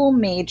dual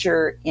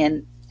major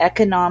in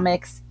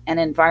economics and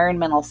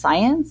environmental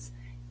science,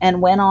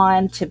 and went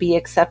on to be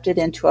accepted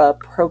into a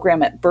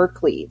program at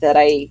Berkeley that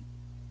I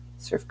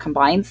sort of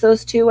combines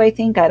those two, I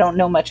think. I don't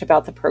know much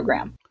about the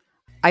program.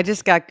 I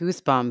just got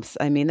goosebumps.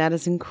 I mean, that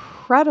is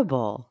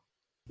incredible.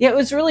 Yeah, it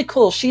was really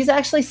cool. She's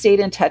actually stayed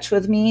in touch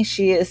with me.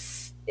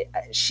 She's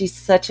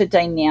such a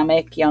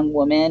dynamic young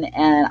woman,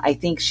 and I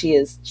think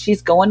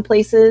she's going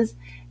places,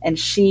 and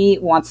she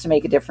wants to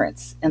make a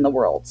difference in the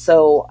world.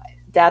 So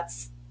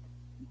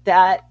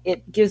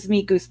it gives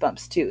me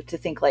goosebumps too, to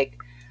think like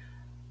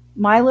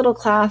my little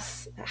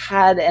class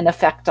had an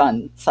effect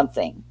on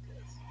something.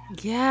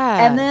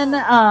 Yeah. And then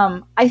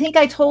I think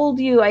I told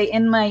you,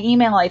 in my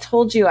email, I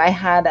told you I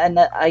had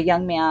a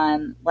young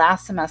man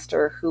last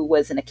semester who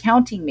was an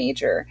accounting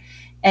major,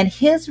 and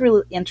his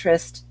real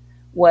interest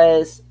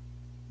was,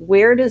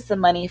 where does the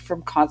money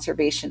from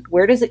conservation,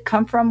 where does it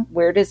come from?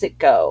 Where does it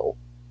go?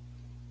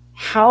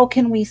 How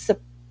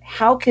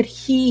could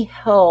he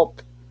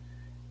help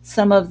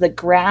some of the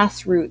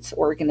grassroots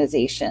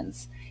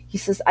organizations? He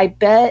says, I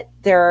bet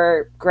there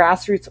are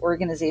grassroots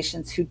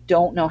organizations who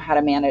don't know how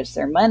to manage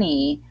their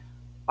money.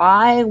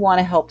 I want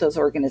to help those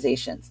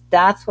organizations.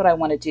 That's what I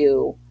want to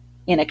do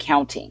in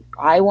accounting.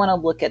 I want to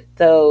look at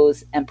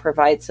those and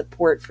provide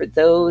support for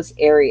those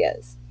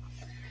areas.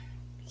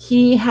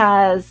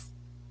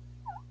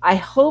 I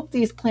hope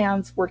these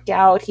plans work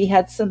out. He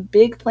had some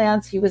big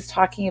plans. He was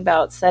talking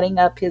about setting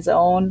up his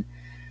own,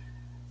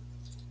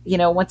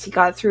 once he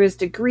got through his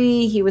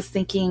degree, he was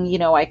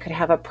thinking, I could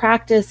have a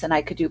practice and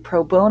I could do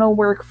pro bono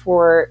work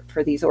for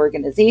these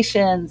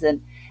organizations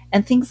and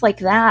things like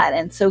that.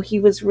 And so he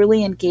was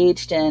really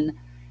engaged in,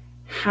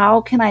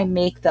 how can I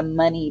make the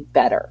money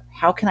better?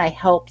 How can I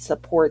help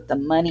support the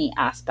money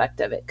aspect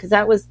of it? Because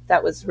that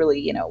was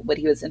really, what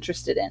he was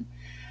interested in.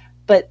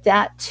 But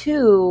that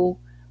too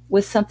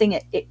was something,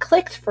 it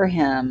clicked for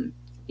him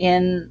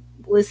in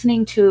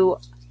listening to,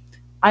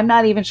 I'm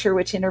not even sure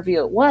which interview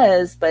it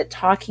was, but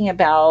talking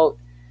about,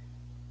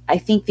 I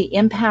think, the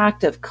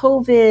impact of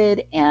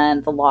COVID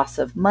and the loss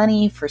of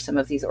money for some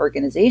of these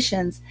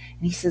organizations.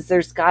 And he says,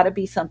 there's got to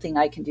be something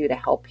I can do to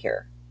help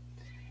here.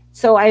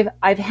 So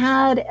I've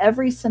had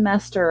every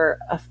semester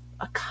a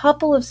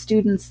couple of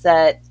students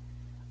that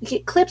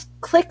it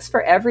clicks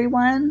for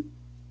everyone,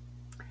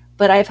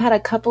 but I've had a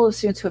couple of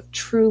students who have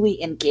truly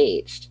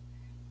engaged.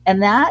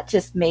 And that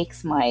just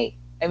makes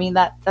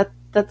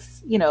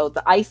that's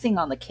the icing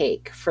on the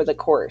cake for the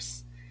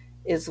course,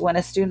 is when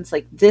a student's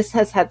like, this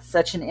has had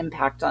such an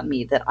impact on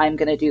me that I'm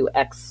going to do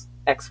X,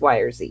 Y,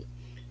 or Z.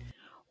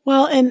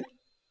 Well, and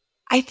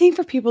I think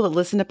for people that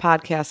listen to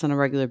podcasts on a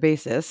regular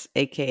basis,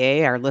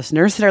 AKA our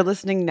listeners that are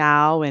listening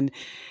now, and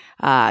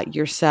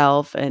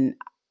yourself, and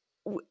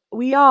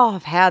we all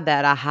have had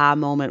that aha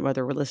moment,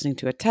 whether we're listening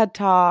to a TED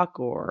Talk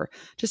or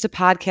just a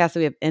podcast that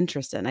we have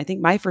interest in. I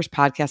think my first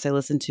podcast I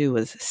listened to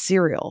was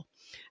Serial,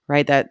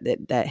 right? That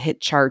hit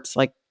charts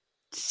like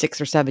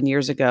 6 or 7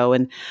 years ago.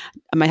 And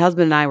my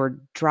husband and I were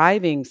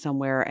driving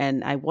somewhere,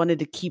 and I wanted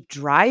to keep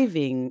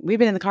driving. We've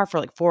been in the car for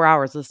like 4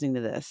 hours listening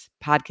to this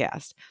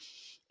podcast.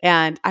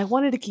 And I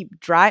wanted to keep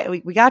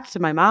driving. We got to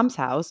my mom's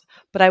house,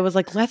 but I was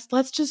like, let's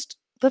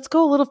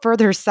go a little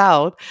further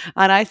south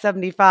on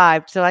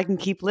I-75 so I can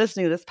keep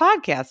listening to this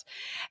podcast.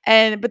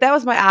 But that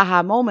was my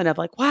aha moment of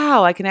like,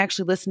 wow, I can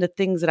actually listen to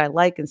things that I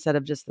like instead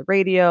of just the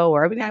radio.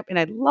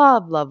 I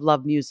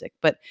love music,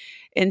 but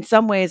in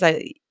some ways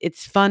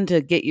it's fun to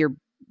get your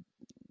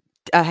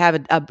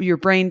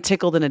brain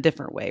tickled in a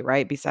different way,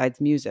 right? Besides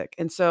music.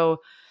 And so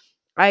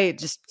I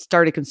just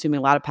started consuming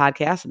a lot of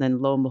podcasts, and then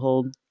lo and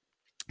behold,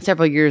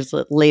 several years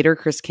later,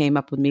 Chris came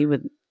up to me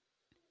with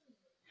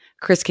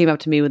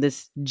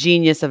this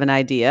genius of an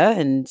idea.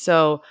 And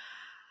so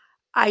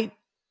I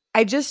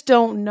just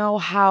don't know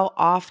how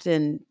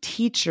often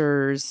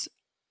teachers,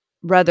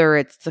 whether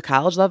it's the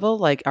college level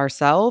like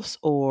ourselves,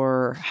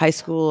 or high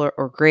school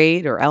or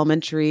grade or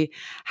elementary,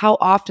 how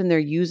often they're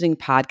using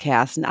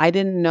podcasts. And I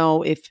didn't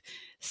know if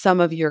some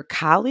of your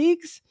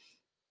colleagues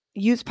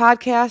use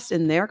podcasts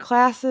in their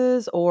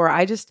classes, or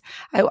I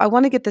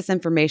want to get this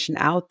information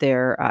out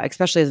there,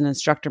 especially as an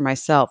instructor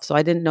myself. So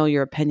I didn't know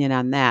your opinion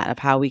on that, of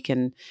how we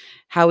can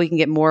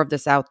get more of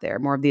this out there,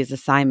 more of these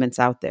assignments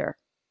out there.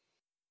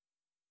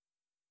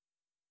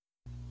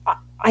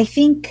 I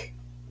think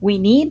we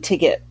need to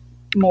get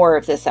more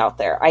of this out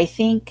there. I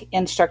think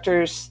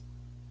instructors,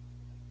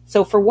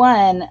 so for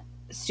one,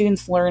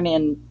 students learn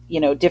in,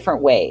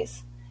 different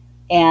ways.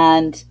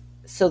 And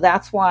so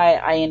that's why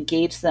I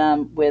engage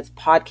them with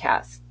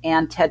podcasts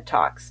and TED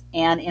Talks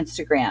and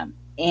Instagram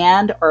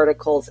and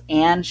articles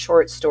and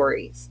short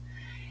stories,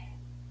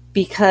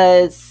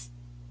 because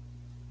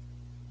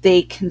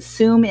they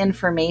consume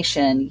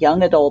information,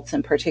 young adults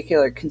in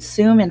particular,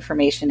 consume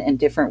information in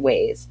different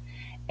ways.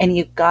 And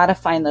you've got to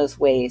find those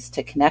ways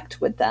to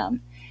connect with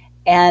them.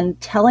 And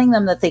telling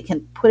them that they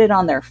can put it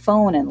on their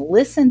phone and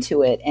listen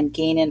to it and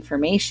gain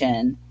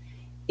information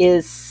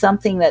is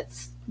something that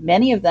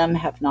many of them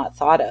have not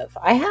thought of.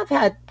 I have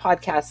had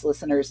podcast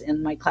listeners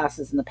in my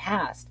classes in the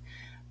past,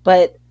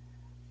 but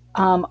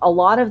a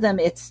lot of them,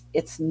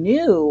 it's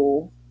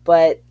new,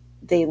 but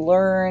they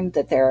learn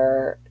that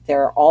there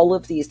are all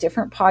of these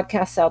different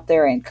podcasts out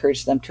there. I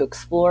encourage them to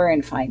explore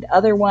and find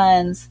other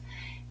ones.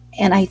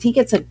 And I think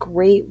it's a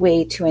great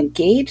way to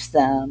engage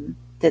them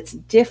that's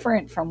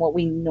different from what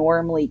we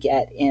normally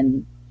get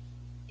in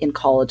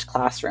college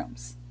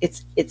classrooms.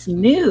 It's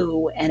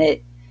new,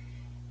 and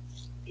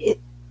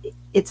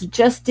it's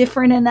just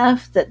different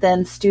enough that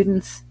then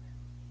students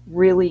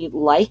really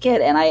like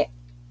it. And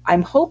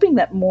I'm hoping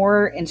that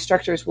more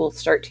instructors will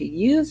start to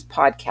use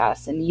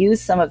podcasts and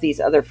use some of these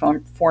other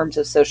forms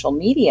of social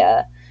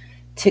media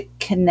to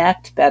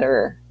connect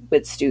better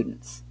with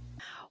students.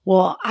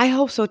 Well, I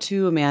hope so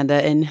too,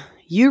 Amanda. And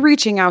you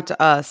reaching out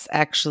to us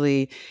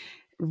actually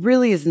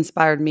really has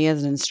inspired me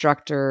as an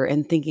instructor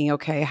and thinking,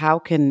 okay, how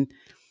can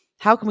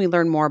we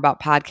learn more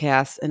about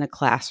podcasts in a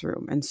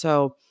classroom? And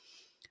so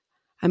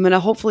I'm going to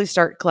hopefully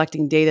start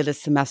collecting data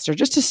this semester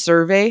just to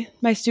survey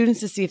my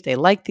students to see if they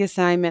like the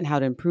assignment, how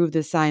to improve the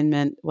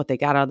assignment, what they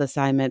got out of the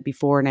assignment,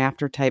 before and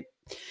after type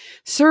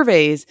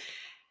surveys.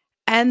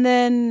 And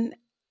then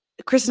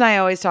Chris and I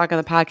always talk on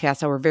the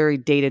podcast how we're very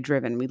data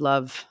driven. We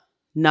love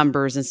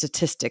numbers and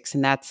statistics,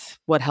 and that's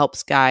what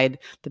helps guide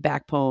the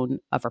backbone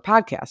of our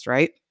podcast,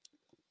 right?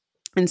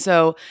 And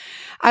so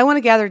I want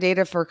to gather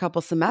data for a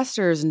couple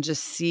semesters and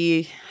just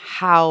see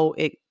how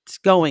it's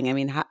going. I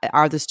mean,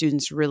 are the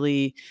students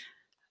really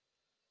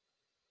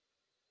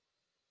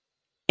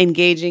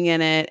engaging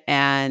in it,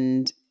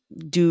 and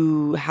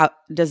how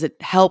does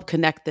it help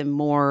connect them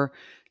more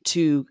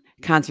to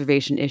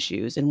conservation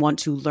issues and want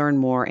to learn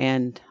more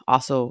and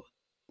also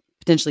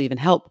potentially even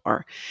help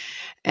more?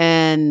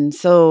 And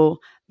so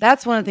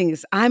that's one of the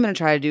things I'm going to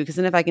try to do, because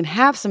then if I can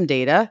have some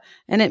data,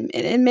 and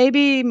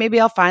maybe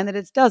I'll find that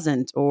it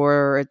doesn't,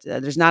 or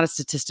there's not a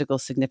statistical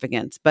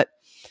significance, but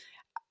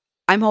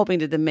I'm hoping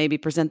to then maybe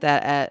present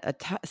that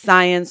at a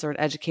science or an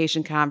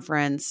education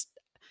conference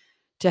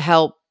to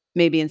help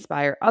maybe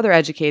inspire other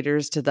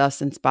educators to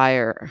thus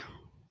inspire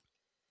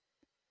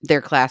their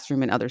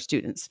classroom and other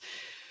students.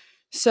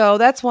 So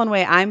that's one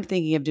way I'm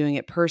thinking of doing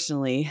it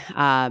personally.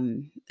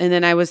 And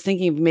then I was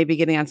thinking of maybe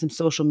getting on some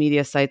social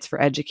media sites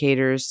for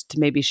educators to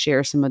maybe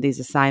share some of these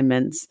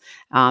assignments,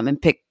 and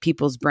pick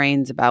people's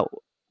brains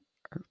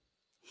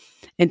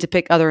and to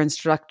pick other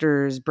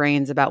instructors'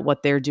 brains about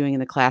what they're doing in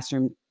the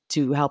classroom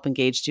to help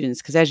engage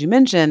students. Because as you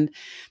mentioned,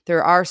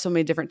 there are so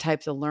many different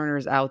types of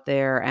learners out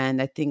there.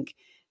 And I think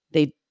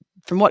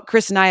from what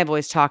Chris and I have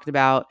always talked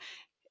about,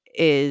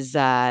 is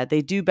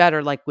they do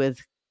better like with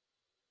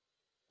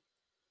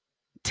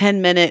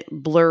 10-minute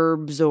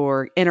blurbs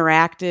or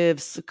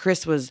interactives.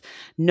 Chris was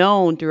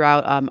known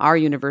throughout our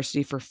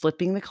university for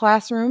flipping the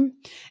classroom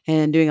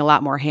and doing a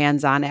lot more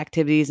hands-on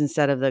activities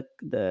instead of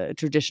the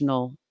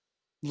traditional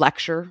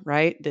lecture,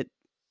 right? That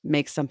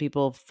makes some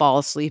people fall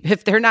asleep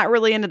if they're not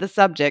really into the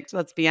subject,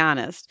 let's be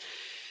honest.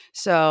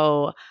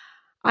 So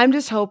I'm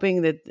just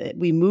hoping that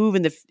we move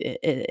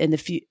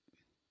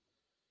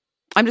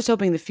I'm just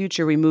hoping in the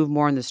future we move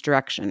more in this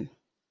direction.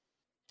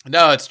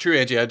 No, it's true,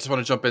 Angie. I just want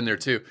to jump in there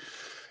too,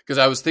 because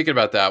I was thinking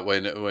about that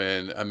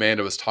when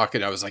Amanda was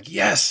talking. I was like,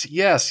 yes.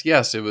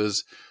 It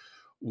was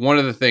one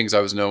of the things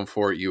I was known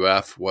for at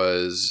UF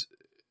was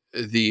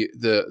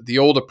the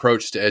old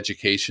approach to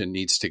education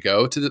needs to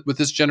go with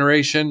this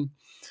generation.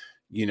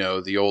 You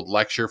know, the old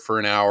lecture for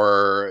an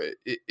hour.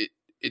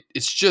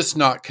 It's just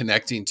not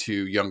connecting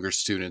to younger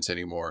students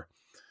anymore.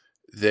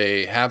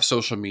 They have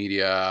social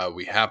media.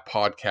 We have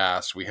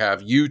podcasts. We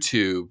have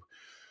YouTube.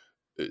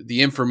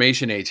 The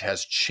information age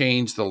has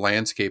changed the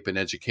landscape in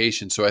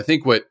education. So I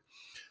think what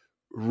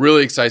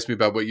really excites me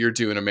about what you're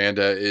doing,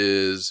 Amanda,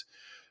 is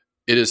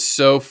it is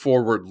so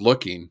forward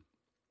looking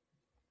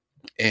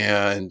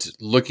and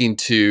looking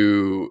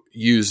to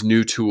use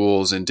new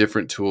tools and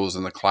different tools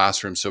in the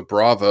classroom. So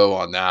bravo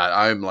on that.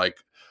 I'm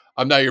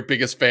not your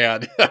biggest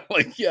fan. I'm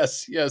like,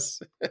 yes.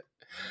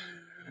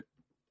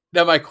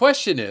 Now my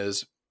question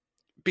is,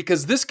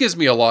 because this gives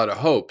me a lot of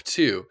hope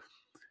too,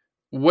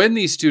 when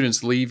these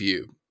students leave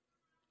you,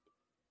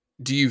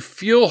 do you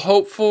feel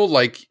hopeful?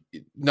 Like,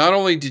 not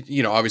only did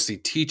obviously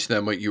teach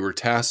them what you were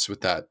tasked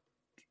with that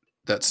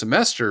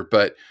semester,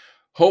 but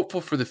hopeful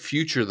for the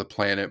future of the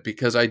planet,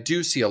 because I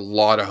do see a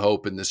lot of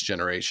hope in this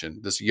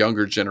generation, this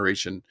younger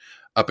generation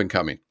up and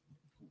coming.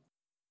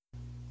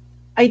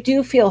 I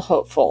do feel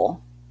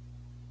hopeful.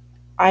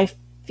 I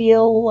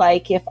feel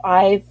like if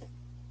I've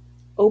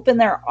opened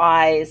their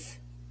eyes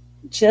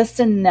just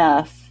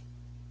enough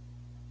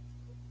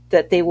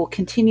that they will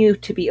continue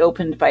to be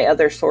opened by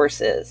other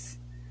sources,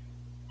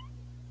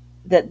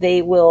 that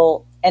they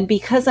will, and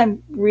because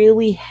I'm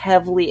really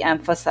heavily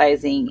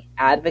emphasizing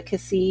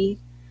advocacy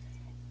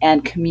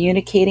and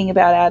communicating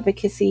about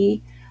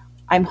advocacy,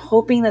 I'm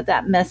hoping that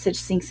that message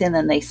sinks in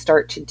and they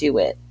start to do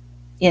it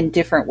in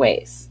different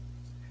ways.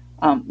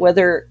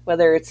 Whether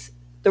it's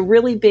the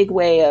really big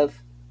way of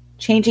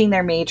changing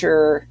their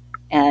major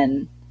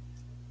and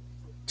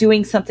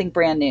doing something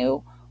brand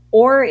new,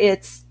 or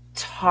it's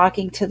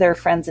talking to their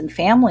friends and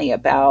family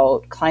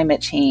about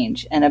climate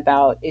change and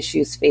about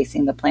issues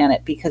facing the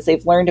planet because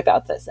they've learned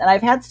about this. And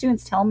I've had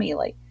students tell me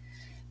like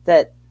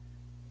that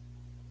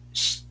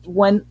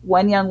one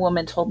young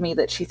woman told me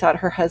that she thought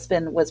her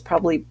husband was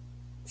probably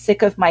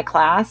sick of my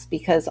class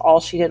because all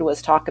she did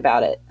was talk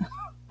about it.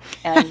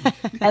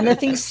 And the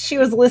things she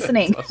was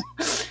listening,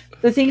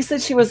 the things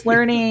that she was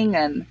learning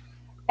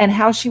and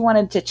how she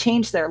wanted to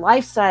change their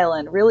lifestyle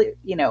and really,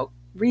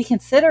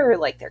 reconsider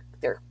like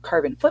their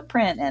carbon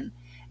footprint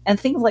and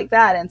things like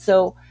that. And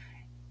so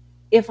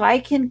if I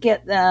can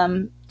get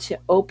them to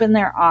open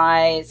their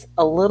eyes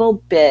a little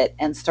bit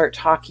and start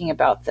talking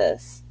about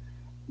this,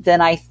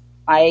 then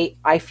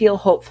I feel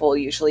hopeful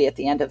usually at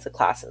the end of the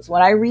classes.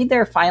 When I read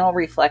their final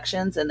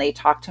reflections and they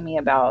talk to me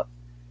about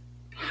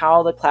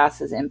how the class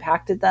has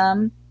impacted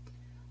them,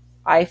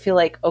 I feel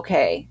like,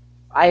 okay,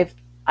 I've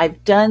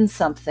done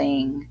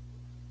something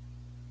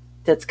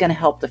that's going to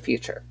help the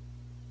future.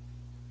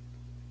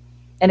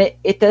 And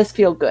it does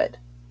feel good.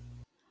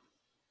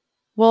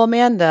 Well,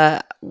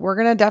 Amanda, we're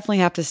going to definitely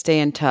have to stay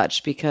in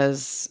touch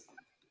because,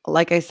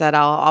 like I said,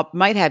 I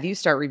might have you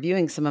start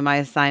reviewing some of my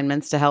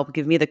assignments to help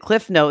give me the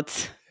cliff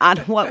notes on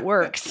what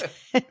works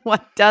and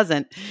what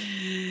doesn't,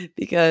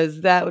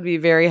 because that would be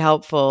very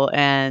helpful.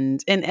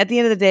 And at the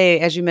end of the day,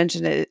 as you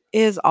mentioned, it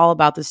is all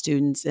about the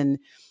students and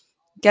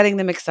getting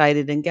them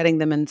excited and getting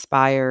them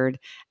inspired.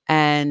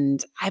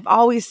 And I've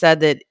always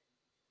said that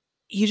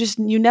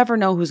you never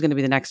know who's going to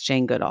be the next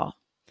Jane Goodall.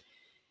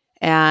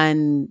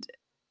 And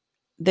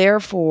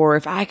therefore,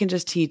 if I can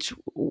just teach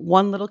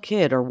one little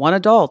kid or one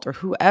adult or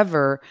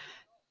whoever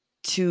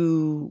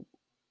to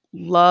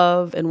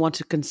love and want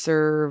to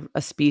conserve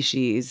a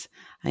species,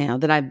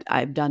 then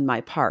I've done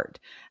my part.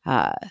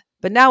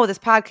 But now with this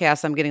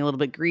podcast, I'm getting a little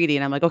bit greedy,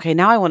 and I'm like, okay,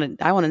 now I want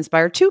to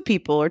inspire 2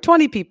 people or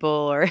 20 people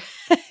or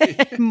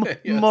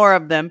more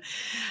of them,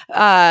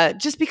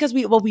 just because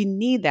we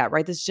need that,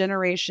 right? This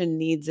generation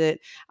needs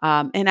it,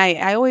 and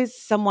I always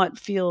somewhat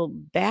feel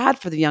bad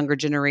for the younger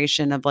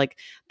generation of like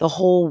the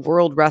whole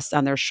world rests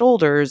on their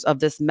shoulders of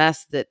this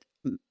mess that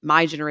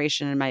my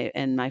generation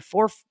and my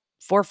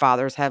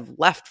forefathers have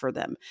left for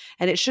them.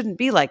 And it shouldn't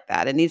be like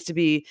that.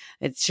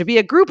 It should be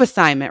a group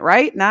assignment,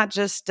 right? Not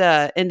just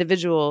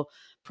individual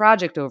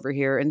project over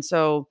here. And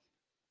so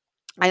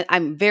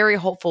I'm very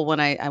hopeful when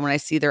I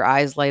see their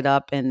eyes light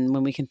up and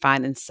when we can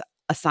find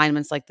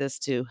assignments like this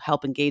to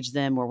help engage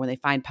them, or when they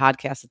find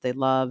podcasts that they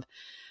love.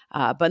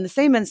 But in the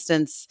same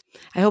instance,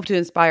 I hope to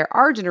inspire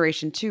our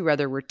generation too,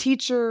 whether we're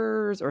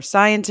teachers or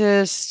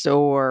scientists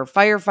or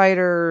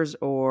firefighters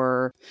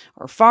or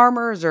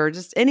farmers or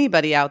just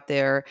anybody out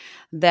there,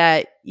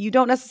 that you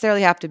don't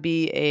necessarily have to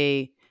be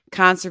a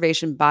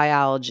conservation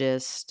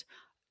biologist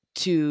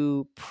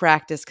to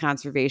practice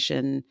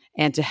conservation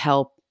and to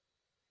help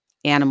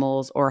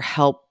animals or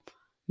help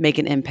make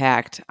an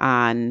impact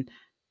on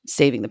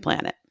saving the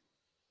planet.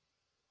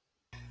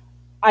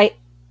 I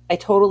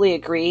totally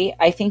agree.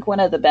 I think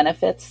one of the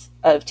benefits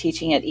of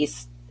teaching at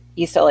East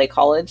LA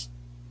College,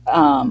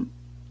 I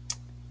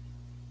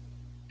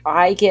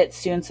get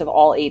students of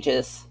all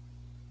ages.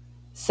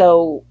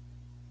 So,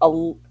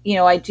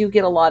 I do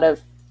get a lot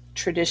of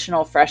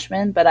traditional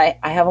freshmen, but I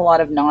have a lot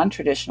of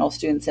non-traditional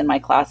students in my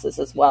classes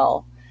as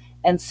well.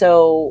 And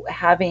so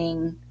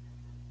having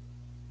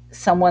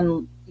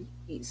someone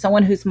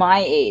who's my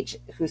age,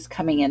 who's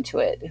coming into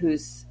it,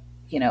 who's,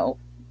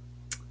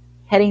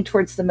 heading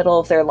towards the middle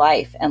of their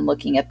life and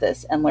looking at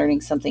this and learning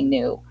something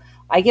new,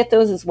 I get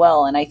those as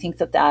well. And I think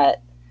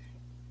that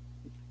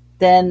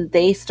then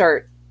they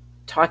start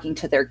talking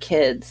to their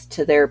kids,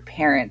 to their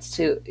parents,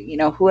 to,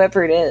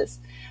 whoever it is,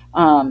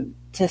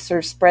 to sort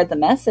of spread the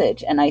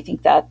message. And I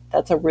think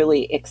that's a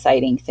really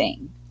exciting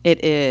thing.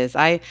 It is.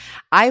 I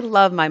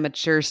love my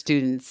mature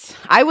students.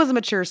 I was a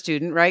mature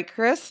student, right,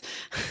 Chris?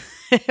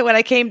 When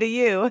I came to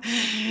you.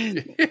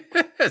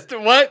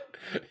 What?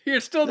 You're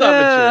still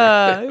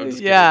not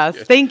mature. Yes.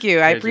 Thank you.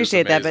 I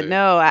appreciate that. But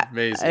no,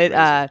 amazing.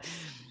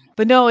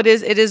 But no, it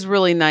is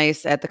really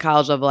nice at the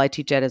college level I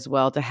teach at as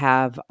well to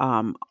have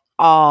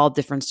all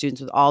different students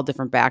with all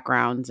different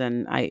backgrounds,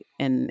 and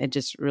it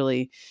just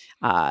really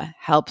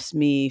helps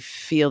me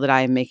feel that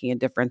I am making a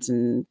difference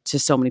to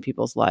so many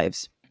people's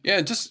lives.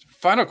 Yeah. Just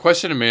final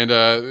question,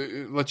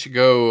 Amanda. Let you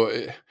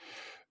go.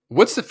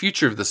 What's the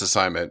future of this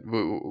assignment?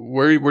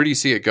 Where do you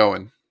see it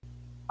going?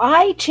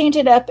 I change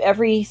it up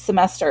every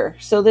semester.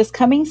 So this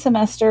coming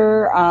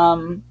semester,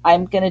 I'm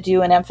going to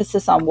do an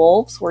emphasis on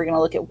wolves. We're going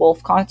to look at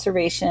wolf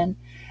conservation.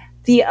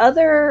 The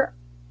other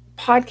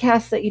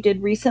podcast that you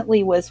did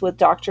recently was with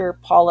Dr.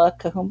 Paula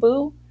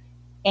Kahumbu,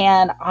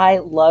 And I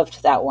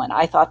loved that one.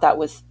 I thought that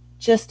was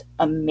just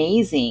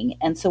amazing.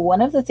 And so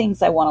one of the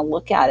things I want to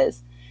look at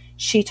is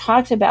she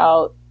talked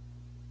about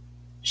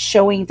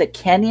showing the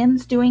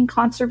Kenyans doing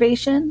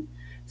conservation.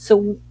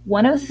 So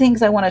one of the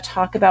things I want to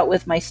talk about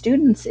with my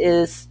students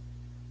is,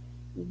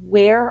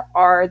 where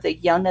are the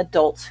young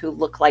adults who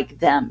look like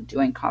them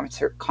doing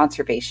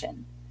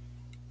conservation?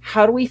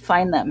 How do we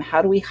find them?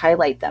 How do we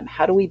highlight them?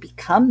 How do we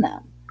become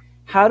them?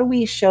 How do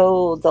we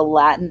show the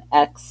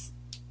Latinx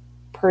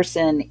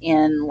person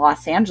in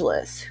Los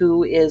Angeles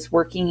who is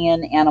working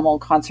in animal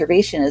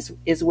conservation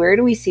is where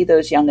do we see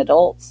those young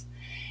adults?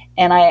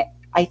 And I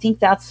think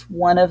that's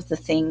one of the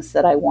things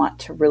that I want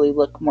to really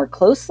look more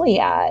closely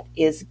at,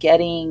 is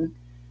getting,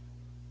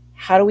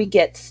 how do we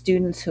get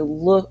students who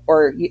look,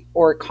 or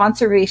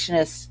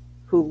conservationists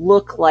who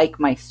look like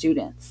my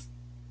students?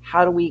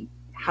 How do we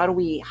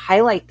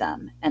highlight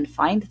them and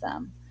find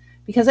them?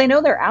 Because I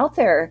know they're out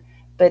there,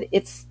 but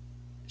it's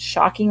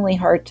shockingly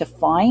hard to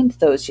find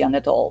those young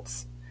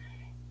adults.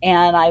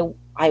 And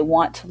I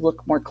want to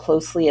look more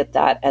closely at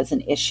that as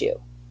an issue.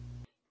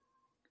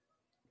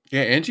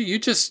 Yeah, Angie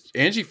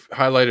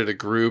highlighted a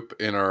group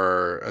in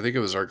I think it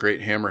was our Great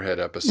Hammerhead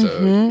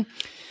episode.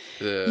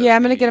 Mm-hmm.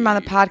 I'm going to get them on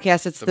the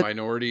podcast. It's the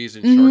minorities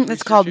and shark.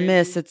 It's called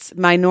MISS. It's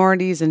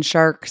Minorities in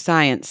Shark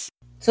Science.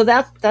 So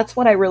that's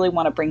what I really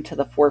want to bring to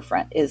the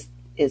forefront is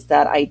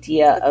that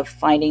idea of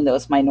finding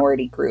those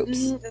minority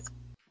groups.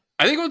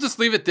 I think we'll just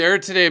leave it there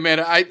today,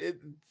 Amanda.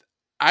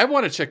 I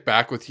want to check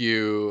back with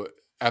you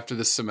after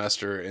this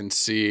semester and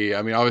see.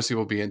 I mean, obviously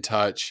we'll be in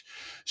touch,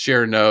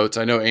 share notes.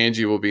 I know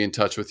Angie will be in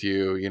touch with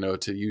you,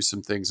 to use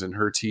some things in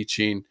her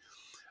teaching.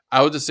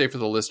 I would just say for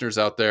the listeners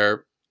out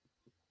there,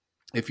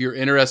 if you're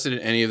interested in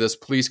any of this,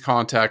 please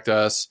contact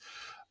us,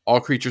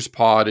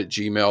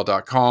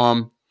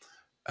 allcreaturespod@gmail.com.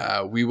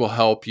 We will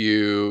help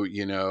you.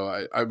 We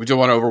don't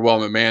want to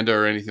overwhelm Amanda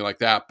or anything like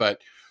that,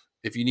 but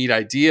if you need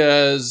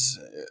ideas,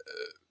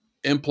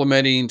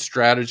 implementing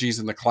strategies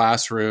in the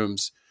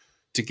classrooms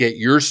to get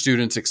your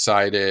students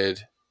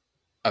excited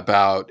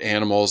about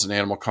animals and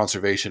animal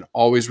conservation,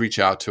 always reach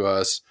out to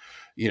us.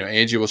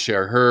 Angie will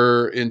share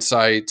her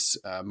insights,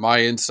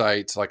 my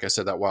insights. Like I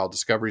said, that Wild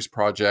Discoveries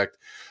Project,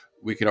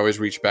 we can always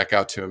reach back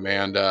out to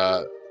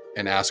Amanda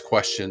and ask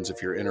questions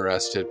if you're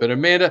interested. But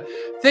Amanda,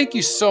 thank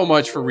you so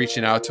much for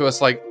reaching out to us.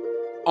 Like,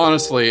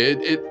 honestly,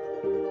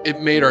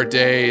 it made our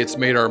day. It's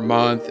made our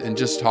month. And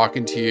just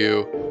talking to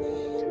you,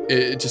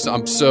 I'm just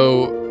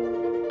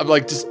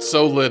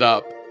so lit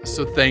up.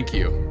 So thank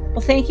you.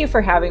 Well, thank you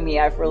for having me.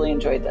 I've really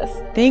enjoyed this.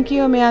 Thank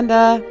you,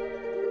 Amanda.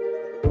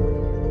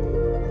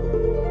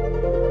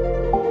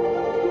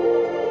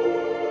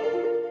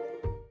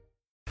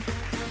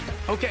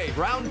 Okay,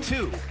 round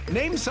two.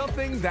 Name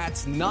something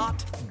that's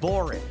not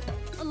boring.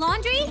 A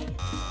laundry?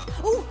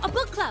 Ooh, a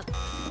book club.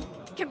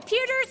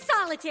 Computer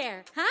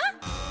solitaire, huh?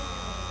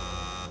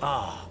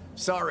 Ah,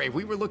 sorry,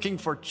 we were looking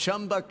for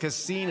Chumba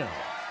Casino.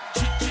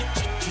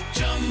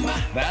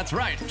 That's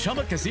right,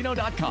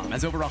 ChumbaCasino.com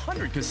has over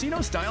 100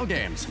 casino-style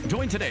games.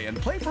 Join today and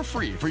play for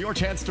free for your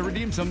chance to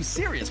redeem some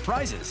serious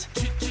prizes.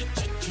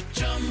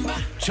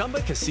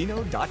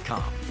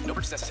 ChumbaCasino.com. No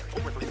purchase necessary.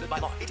 Void where prohibited by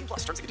law.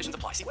 18+ terms and conditions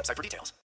apply. See website for details.